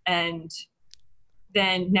 And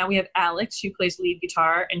then now we have Alex, who plays lead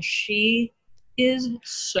guitar, and she is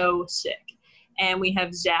so sick. And we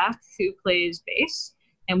have Zach, who plays bass,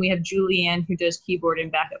 and we have Julianne, who does keyboard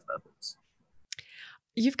and backup vocals.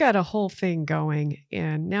 You've got a whole thing going,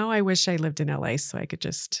 and now I wish I lived in LA so I could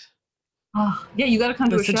just yeah, you got to come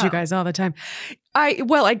to a show. Listen to you guys all the time. I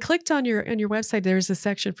clicked on your website. There's a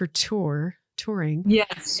section for touring.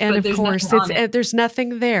 Yes, and of course there's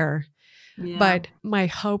nothing there. Yeah. But my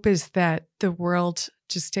hope is that the world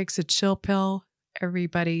just takes a chill pill.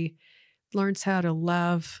 Everybody learns how to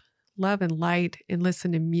love and light and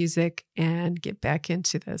listen to music and get back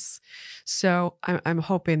into this. So I'm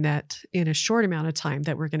hoping that in a short amount of time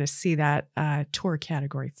that we're going to see that tour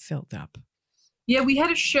category filled up. Yeah, we had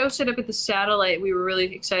a show set up at the Satellite we were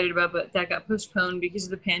really excited about, but that got postponed because of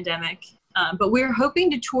the pandemic. But we're hoping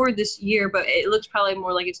to tour this year, but it looks probably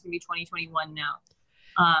more like it's going to be 2021 now.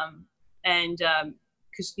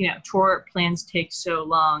 Because, tour plans take so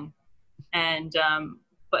long. And,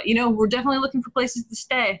 but, we're definitely looking for places to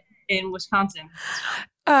stay in Wisconsin.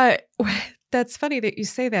 That's funny that you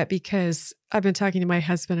say that, because I've been talking to my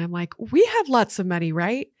husband. I'm like, we have lots of money,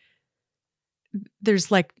 right?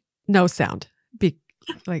 There's like no sound.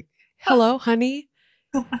 Like, hello, honey.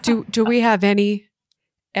 Do we have any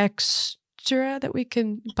extra that we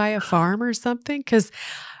can buy a farm or something? Because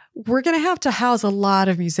we're going to house a lot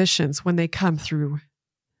of musicians when they come through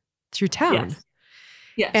town.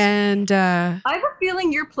 Yes. And I have a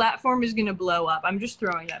feeling your platform is going to blow up. I'm just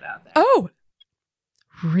throwing that out there. Oh,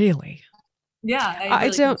 really? Yeah. I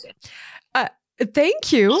don't.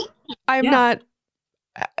 Thank you.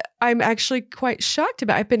 I'm actually quite shocked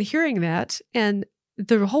about it. I've been hearing that. And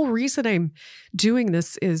the whole reason I'm doing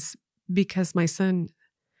this is because my son,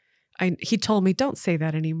 he told me, don't say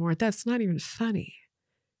that anymore. That's not even funny.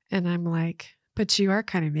 And I'm like, but you are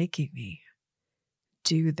kind of making me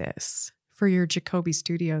do this for your Jacoby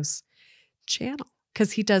Studios channel.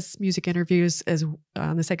 Because he does music interviews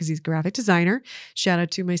on the side, because he's a graphic designer. Shout out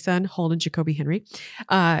to my son, Holden Jacoby Henry,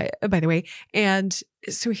 by the way. And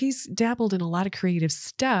so he's dabbled in a lot of creative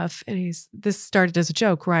stuff. And this started as a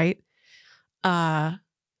joke, right?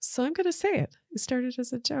 So I'm going to say it. It started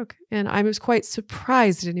as a joke. And I was quite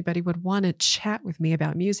surprised that anybody would want to chat with me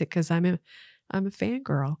about music, because I'm a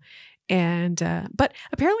fangirl. And but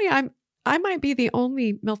apparently I might be the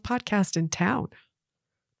only MILF podcast in town.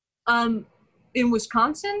 In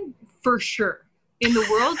Wisconsin, for sure. in the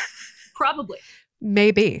world? Probably.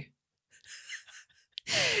 Maybe.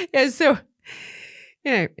 Yeah, so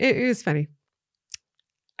it was funny.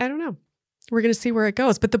 I don't know. We're going to see where it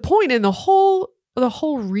goes. But the point and the whole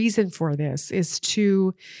reason for this is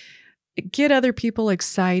to get other people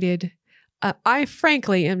excited. I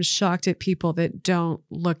frankly am shocked at people that don't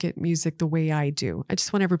look at music the way I do. I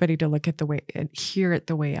just want everybody to look at the way and hear it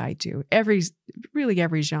the way I do. Every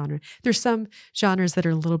genre. There's some genres that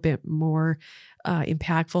are a little bit more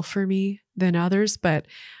impactful for me than others, but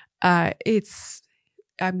I'm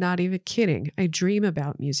not even kidding. I dream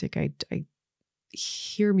about music. I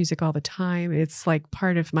hear music all the time. It's like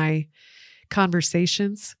part of my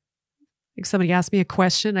conversations. Like somebody asks me a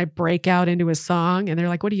question, I break out into a song and they're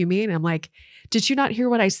like, what do you mean? I'm like, did you not hear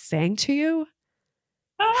what I sang to you?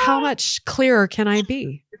 How much clearer can I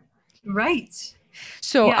be? Right.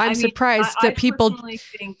 So yeah, I'm surprised that people... I personally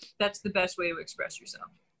think that's the best way to express yourself.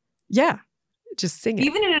 Yeah. Just sing it.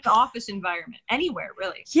 Even in an office environment, anywhere,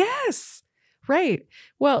 really. Yes. Right.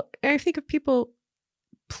 Well, I think if people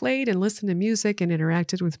played and listened to music and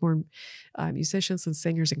interacted with more musicians and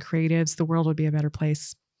singers and creatives, the world would be a better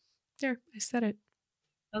place. There, I said it.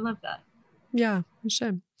 I love that. Yeah, we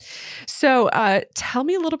should. So tell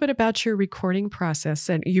me a little bit about your recording process.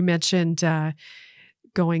 And you mentioned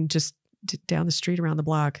going just down the street around the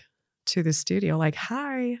block to the studio, like,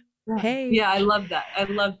 hi, hey. Yeah, I love that. I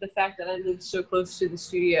love the fact that I live so close to the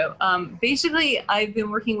studio. Basically, I've been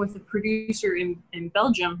working with a producer in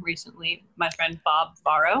Belgium recently, my friend Bob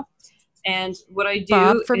Faro. And what I do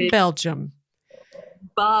Bob from Belgium.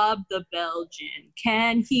 Bob the Belgian.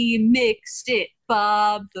 Can he mix it?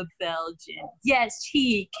 Bob the Belgian. Yes,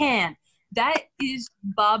 he can. That is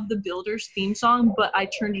Bob the Builder's theme song, but I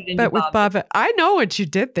turned it into Bob. I know what you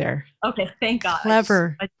did there. Okay, thank God.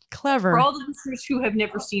 Clever. Clever. For all the listeners who have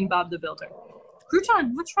never seen Bob the Builder.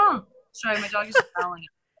 Crouton, what's wrong? Sorry, my dog is growling.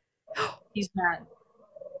 He's mad.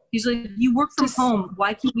 He's like, you work from home.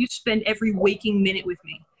 Why can't you spend every waking minute with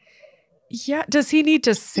me? Yeah. Does he need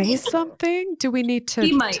to say something? Do we need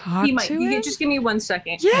to talk to him? Just give me 1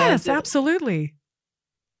 second. Yes, absolutely.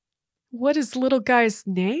 What is little guy's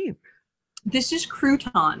name? This is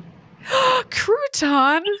Crouton.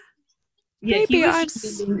 Crouton? Yeah, baby, he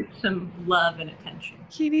needs some love and attention.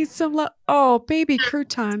 He needs some love. Oh, baby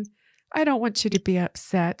Crouton. I don't want you to be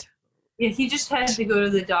upset. Yeah, he just had to go to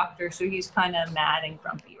the doctor, so he's kind of mad and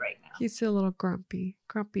grumpy right now. He's a little grumpy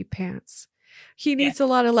pants. He needs a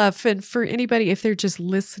lot of love. And for anybody, if they're just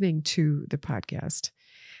listening to the podcast,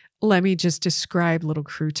 let me just describe little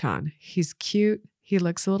Crouton. He's cute. He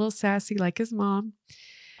looks a little sassy like his mom.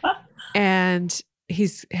 And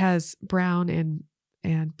has brown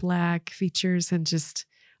and black features and just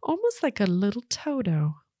almost like a little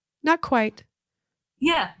Toto. Not quite.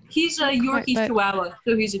 Yeah, he's a Yorkie Chihuahua,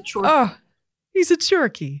 so he's a Chorky. Oh, he's a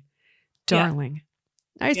Chorky. Darling.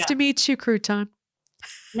 Yeah. Nice to meet you, Crouton.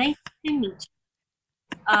 Nice to meet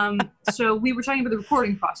you. So we were talking about the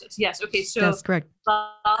recording process. Yes, okay, so that's correct.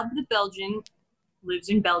 Bob the Belgian lives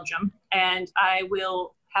in Belgium, and I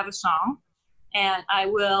will have a song, and I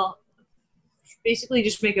will basically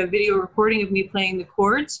just make a video recording of me playing the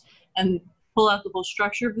chords and pull out the whole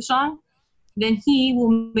structure of the song. Then he will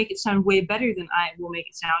make it sound way better than I will make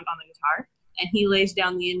it sound on the guitar. And he lays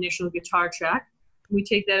down the initial guitar track. We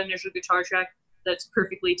take that initial guitar track that's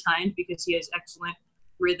perfectly timed because he has excellent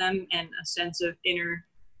rhythm and a sense of inner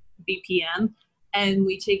BPM. And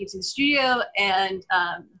we take it to the studio, and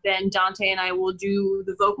then Dante and I will do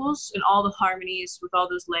the vocals and all the harmonies with all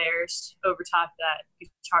those layers over top that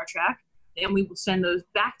guitar track. And we will send those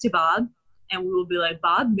back to Bob, and we will be like,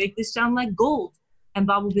 Bob, make this sound like gold. And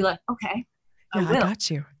Bob will be like, okay, I will. I got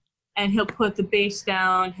you. And he'll put the bass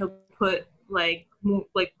down. He'll put like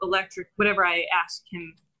electric, whatever I ask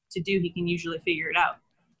him to do, he can usually figure it out.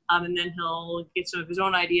 And then he'll get some of his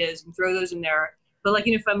own ideas and throw those in there. But like,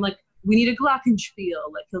 if I'm like, we need a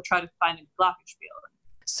glockenspiel, like he'll try to find a glockenspiel.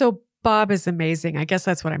 So Bob is amazing. I guess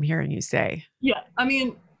that's what I'm hearing you say. Yeah. I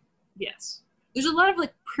mean, yes. There's a lot of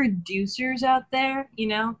like producers out there, you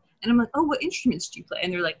know? And I'm like, oh, what instruments do you play?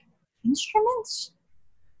 And they're like, instruments?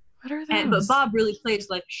 What are those? But Bob really plays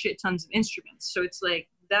like shit tons of instruments. So it's like,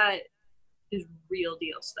 that is real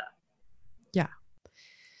deal stuff. Yeah.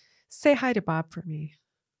 Say hi to Bob for me.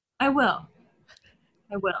 I will.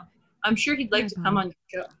 I'm sure he'd like to come on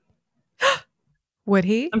your show. Would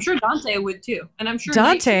he? I'm sure Dante would too. And I'm sure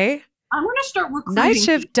Dante. I'm going to start recruiting. Night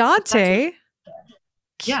Shift Dante.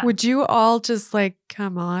 Yeah. Would you all just like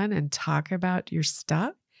come on and talk about your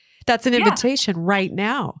stuff? That's an invitation right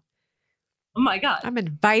now. Oh my God. I'm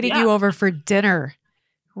inviting you over for dinner.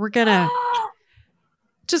 We're going to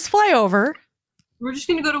just fly over. We're just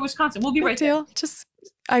going to go to Wisconsin. We'll be right there. Just,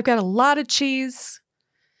 I've got a lot of cheese.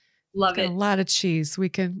 Love it. A lot of cheese. We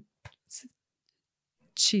can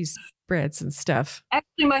cheese breads and stuff.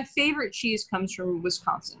 Actually, my favorite cheese comes from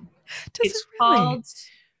Wisconsin. It's really? Called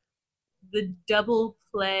the triple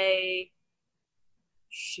play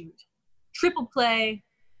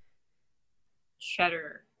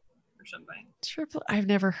cheddar or something. I've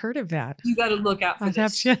never heard of that. You got to look out for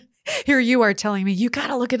this. Here you are telling me you got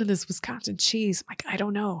to look into this Wisconsin cheese. I'm like, I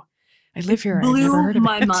don't know. I live here. Blew I've never heard of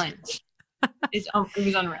my it. mind. It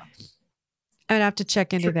was unreal. I'd have to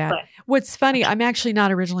check into that. What's funny, I'm actually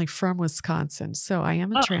not originally from Wisconsin, so I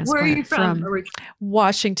am a transplant. Where are you from?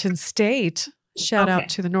 Washington State. Shout out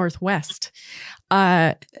to the Northwest.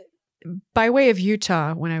 By way of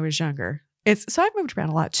Utah when I was younger. So I've moved around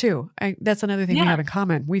a lot too. That's another thing we have in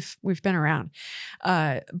common. We've been around.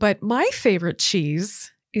 But my favorite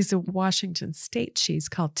cheese is a Washington State cheese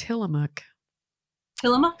called Tillamook.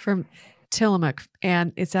 Tillamook? From Tillamook.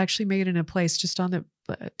 And it's actually made in a place just on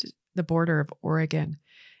the border of Oregon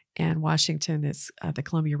and Washington is the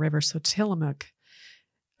Columbia River. So Tillamook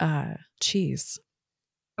cheese.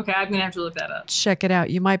 Okay, I'm going to have to look that up. Check it out.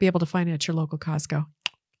 You might be able to find it at your local Costco.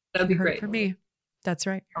 That'd be great. For me. That's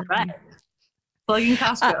right. All right. Plugging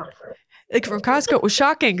Costco. From Costco, it was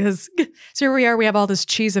shocking because here we are. We have all this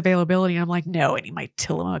cheese availability. And I'm like, no, I need my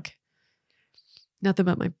Tillamook. Nothing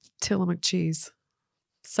but my Tillamook cheese.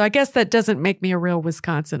 So I guess that doesn't make me a real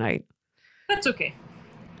Wisconsinite. That's okay.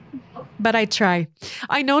 But I try.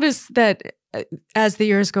 I notice that as the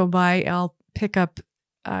years go by, I'll pick up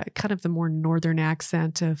kind of the more northern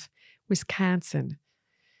accent of Wisconsin.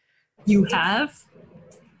 You have?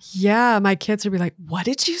 Yeah, my kids will be like, what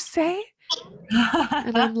did you say?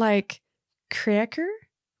 And I'm like, cracker?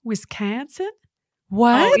 Wisconsin?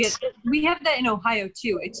 What? Oh, we have that in Ohio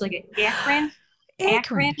too. It's like an Akron.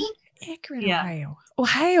 Akron, yeah.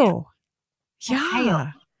 Ohio. Yeah.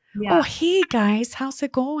 Ohio. Yeah. Oh, hey guys, how's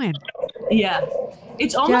it going? Yeah.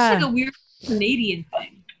 It's almost like a weird Canadian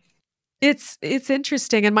thing. It's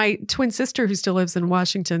interesting. And my twin sister who still lives in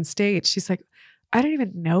Washington State, she's like, I don't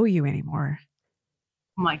even know you anymore.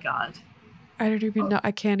 Oh my God. I don't even know.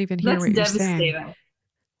 I can't even hear what you're saying.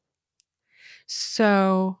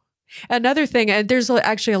 So another thing, and there's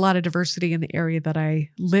actually a lot of diversity in the area that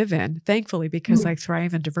I live in, thankfully, because I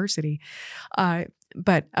thrive in diversity.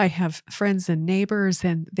 But I have friends and neighbors,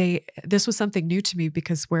 and this was something new to me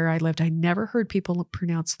because where I lived, I never heard people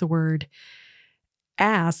pronounce the word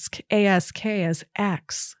ask, A-S-K, as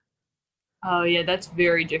ax. Oh yeah, that's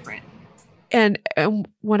very different. And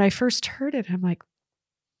when I first heard it, I'm like,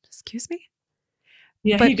 excuse me?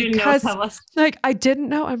 Yeah, but you didn't because, know. Like, I didn't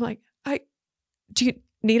know. I'm like, do you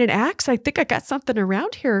need an axe? I think I got something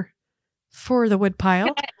around here for the wood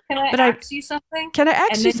pile. Can I ask you something? Can I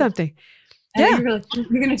ask you something? Yeah. You're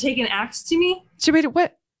going to take an axe to me?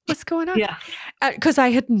 What's going on? Yeah. Because I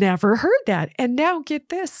had never heard that. And now get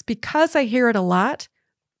this, because I hear it a lot,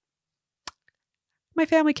 my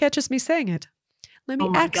family catches me saying it. Let me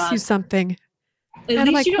ask you something. At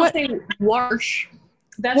least you don't say wash.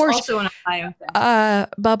 That's also an Ohio thing.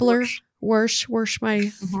 Bubbler, wash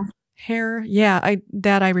my hair. Yeah,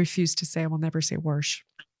 I refuse to say. I will never say wash.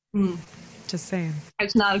 Just saying.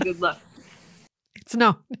 It's not a good look.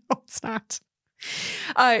 No, it's not.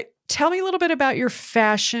 Tell me a little bit about your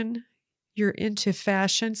fashion. You're into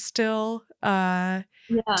fashion still. Yeah.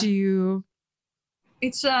 Do you?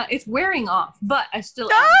 It's wearing off, but I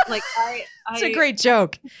still am. Like It's a great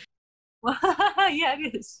joke. Yeah,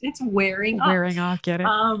 it is. It's wearing off. Wearing off, get it?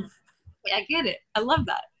 I get it. I love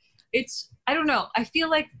that. I don't know. I feel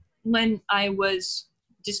like when I was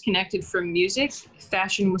disconnected from music,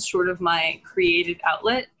 fashion was sort of my creative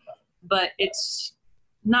outlet, but it's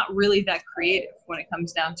not really that creative when it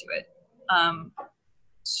comes down to it.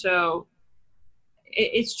 So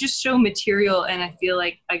it's just so material, and I feel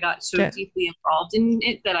like I got so deeply involved in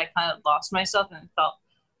it that I kind of lost myself and felt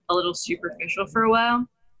a little superficial for a while.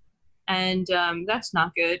 And that's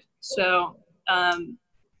not good. So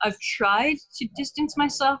I've tried to distance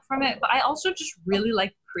myself from it, but I also just really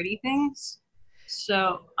like pretty things.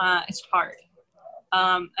 So it's hard.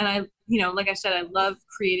 And I, like I said, I love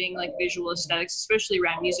creating like visual aesthetics, especially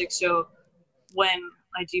around music. So when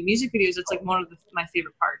I do music videos, it's like one of my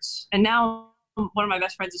favorite parts. And now one of my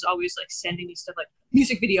best friends is always like sending me stuff like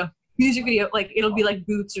music video, like it'll be like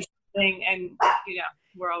boots or something. And,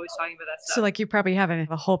 we're always talking about that stuff. So like you probably have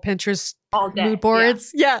a whole Pinterest all day, mood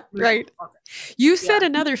boards. Yeah, right. You said Yeah.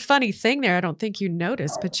 another funny thing there. I don't think you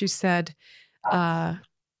noticed, but you said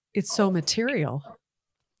it's so material.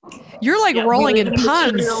 You're like rolling in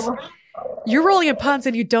puns. You're rolling in puns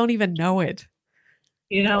and you don't even know it.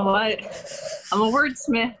 You know what? I'm a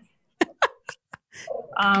wordsmith.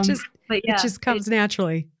 But yeah, it just comes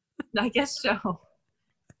naturally. I guess so.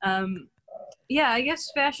 Yeah, I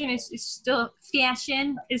guess fashion is still a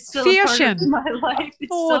part of my life.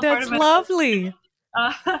 That's lovely.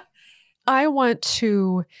 I want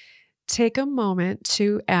to take a moment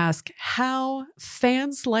to ask how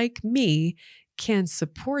fans like me can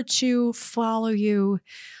support you, follow you,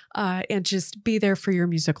 and just be there for your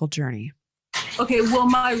musical journey. Okay, well,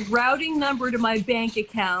 my routing number to my bank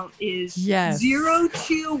account is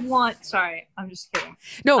 021. Sorry, I'm just kidding.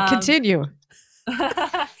 No, continue.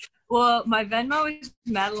 Well, my Venmo is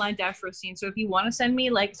Madeline-Rosene. So if you want to send me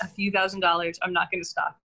like a few $1,000s, I'm not going to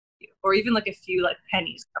stop you. Or even like a few like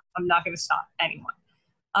pennies. I'm not going to stop anyone.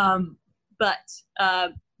 But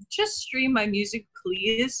just stream my music,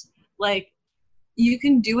 please. Like, you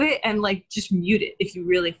can do it and like just mute it if you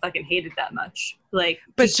really fucking hate it that much. Like,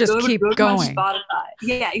 but just keep going. To my Spotify.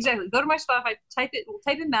 Yeah, exactly. Go to my Spotify, type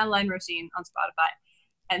in Madeline Rosene on Spotify,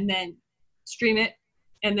 and then stream it,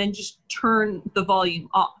 and then just turn the volume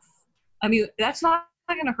off. I mean, that's not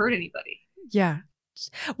going to hurt anybody. Yeah.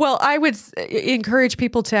 Well, I would encourage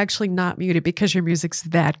people to actually not mute it because your music's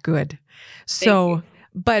that good. So,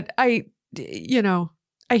 but I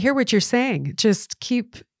hear what you're saying. Just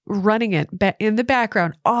keep running it in the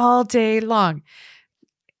background all day long.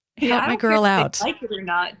 Help my girl out. If they like it or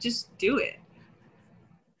not, just do it.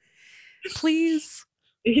 Please.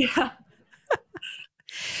 Yeah.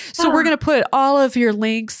 So we're going to put all of your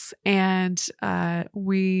links, and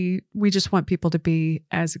we just want people to be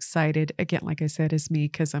as excited, again, like I said, as me,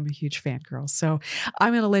 because I'm a huge fangirl. So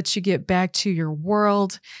I'm going to let you get back to your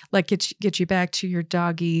world, like get you back to your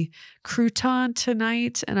doggy crouton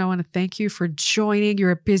tonight. And I want to thank you for joining.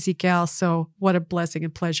 You're a busy gal, so what a blessing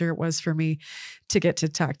and pleasure it was for me to get to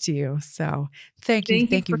talk to you. So thank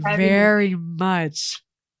you very much.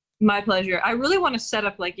 My pleasure. I really want to set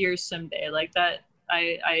up like yours someday, like that.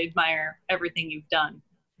 I admire everything you've done.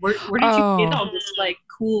 Where did you get all this like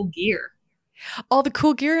cool gear? All the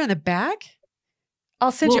cool gear in the back?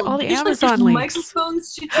 I'll send you all the Amazon links. Microphone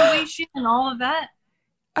situation and all of that.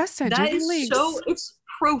 I'll send you the links. It's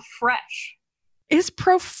pro fresh. Is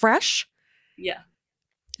pro fresh? Yeah.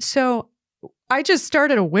 So I just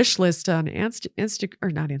started a wish list on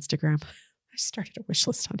Instagram. I started a wish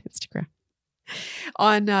list on Instagram.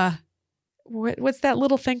 On what's that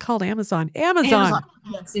little thing called? Amazon.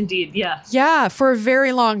 Yes, indeed. Yeah. Yeah. For a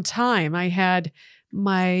very long time, I had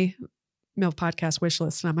my MILF podcast wish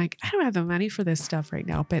list, and I'm like, I don't have the money for this stuff right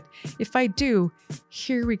now, but if I do,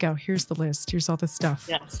 here we go. Here's the list. Here's all the stuff.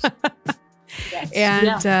 Yes. Yes.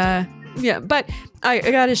 And but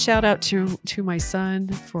I got a shout out to my son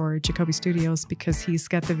for Jacoby Studios, because he's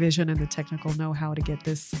got the vision and the technical know-how to get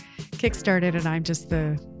this kickstarted, and I'm just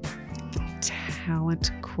the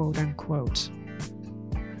talent, quote unquote.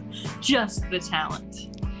 Just the talent.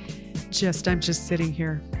 I'm just sitting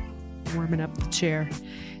here warming up the chair,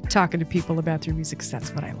 talking to people about their music, because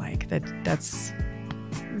that's what I like. That's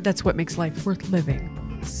what makes life worth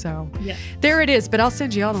living. So there it is. But I'll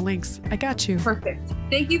send you all the links. I got you. Perfect.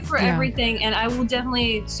 Thank you for everything. And I will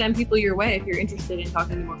definitely send people your way if you're interested in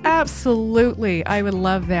talking to more people. Absolutely. I would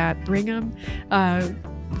love that. Bring them.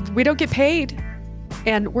 We don't get paid.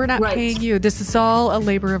 And we're not paying you. This is all a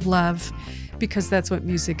labor of love, because that's what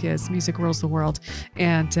music is. Music rules the world.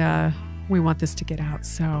 And we want this to get out.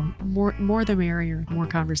 So more the merrier, more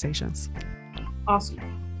conversations. Awesome.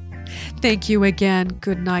 Thank you again.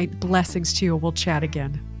 Good night. Blessings to you. We'll chat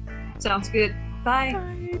again. Sounds good. Bye.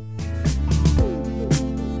 Bye.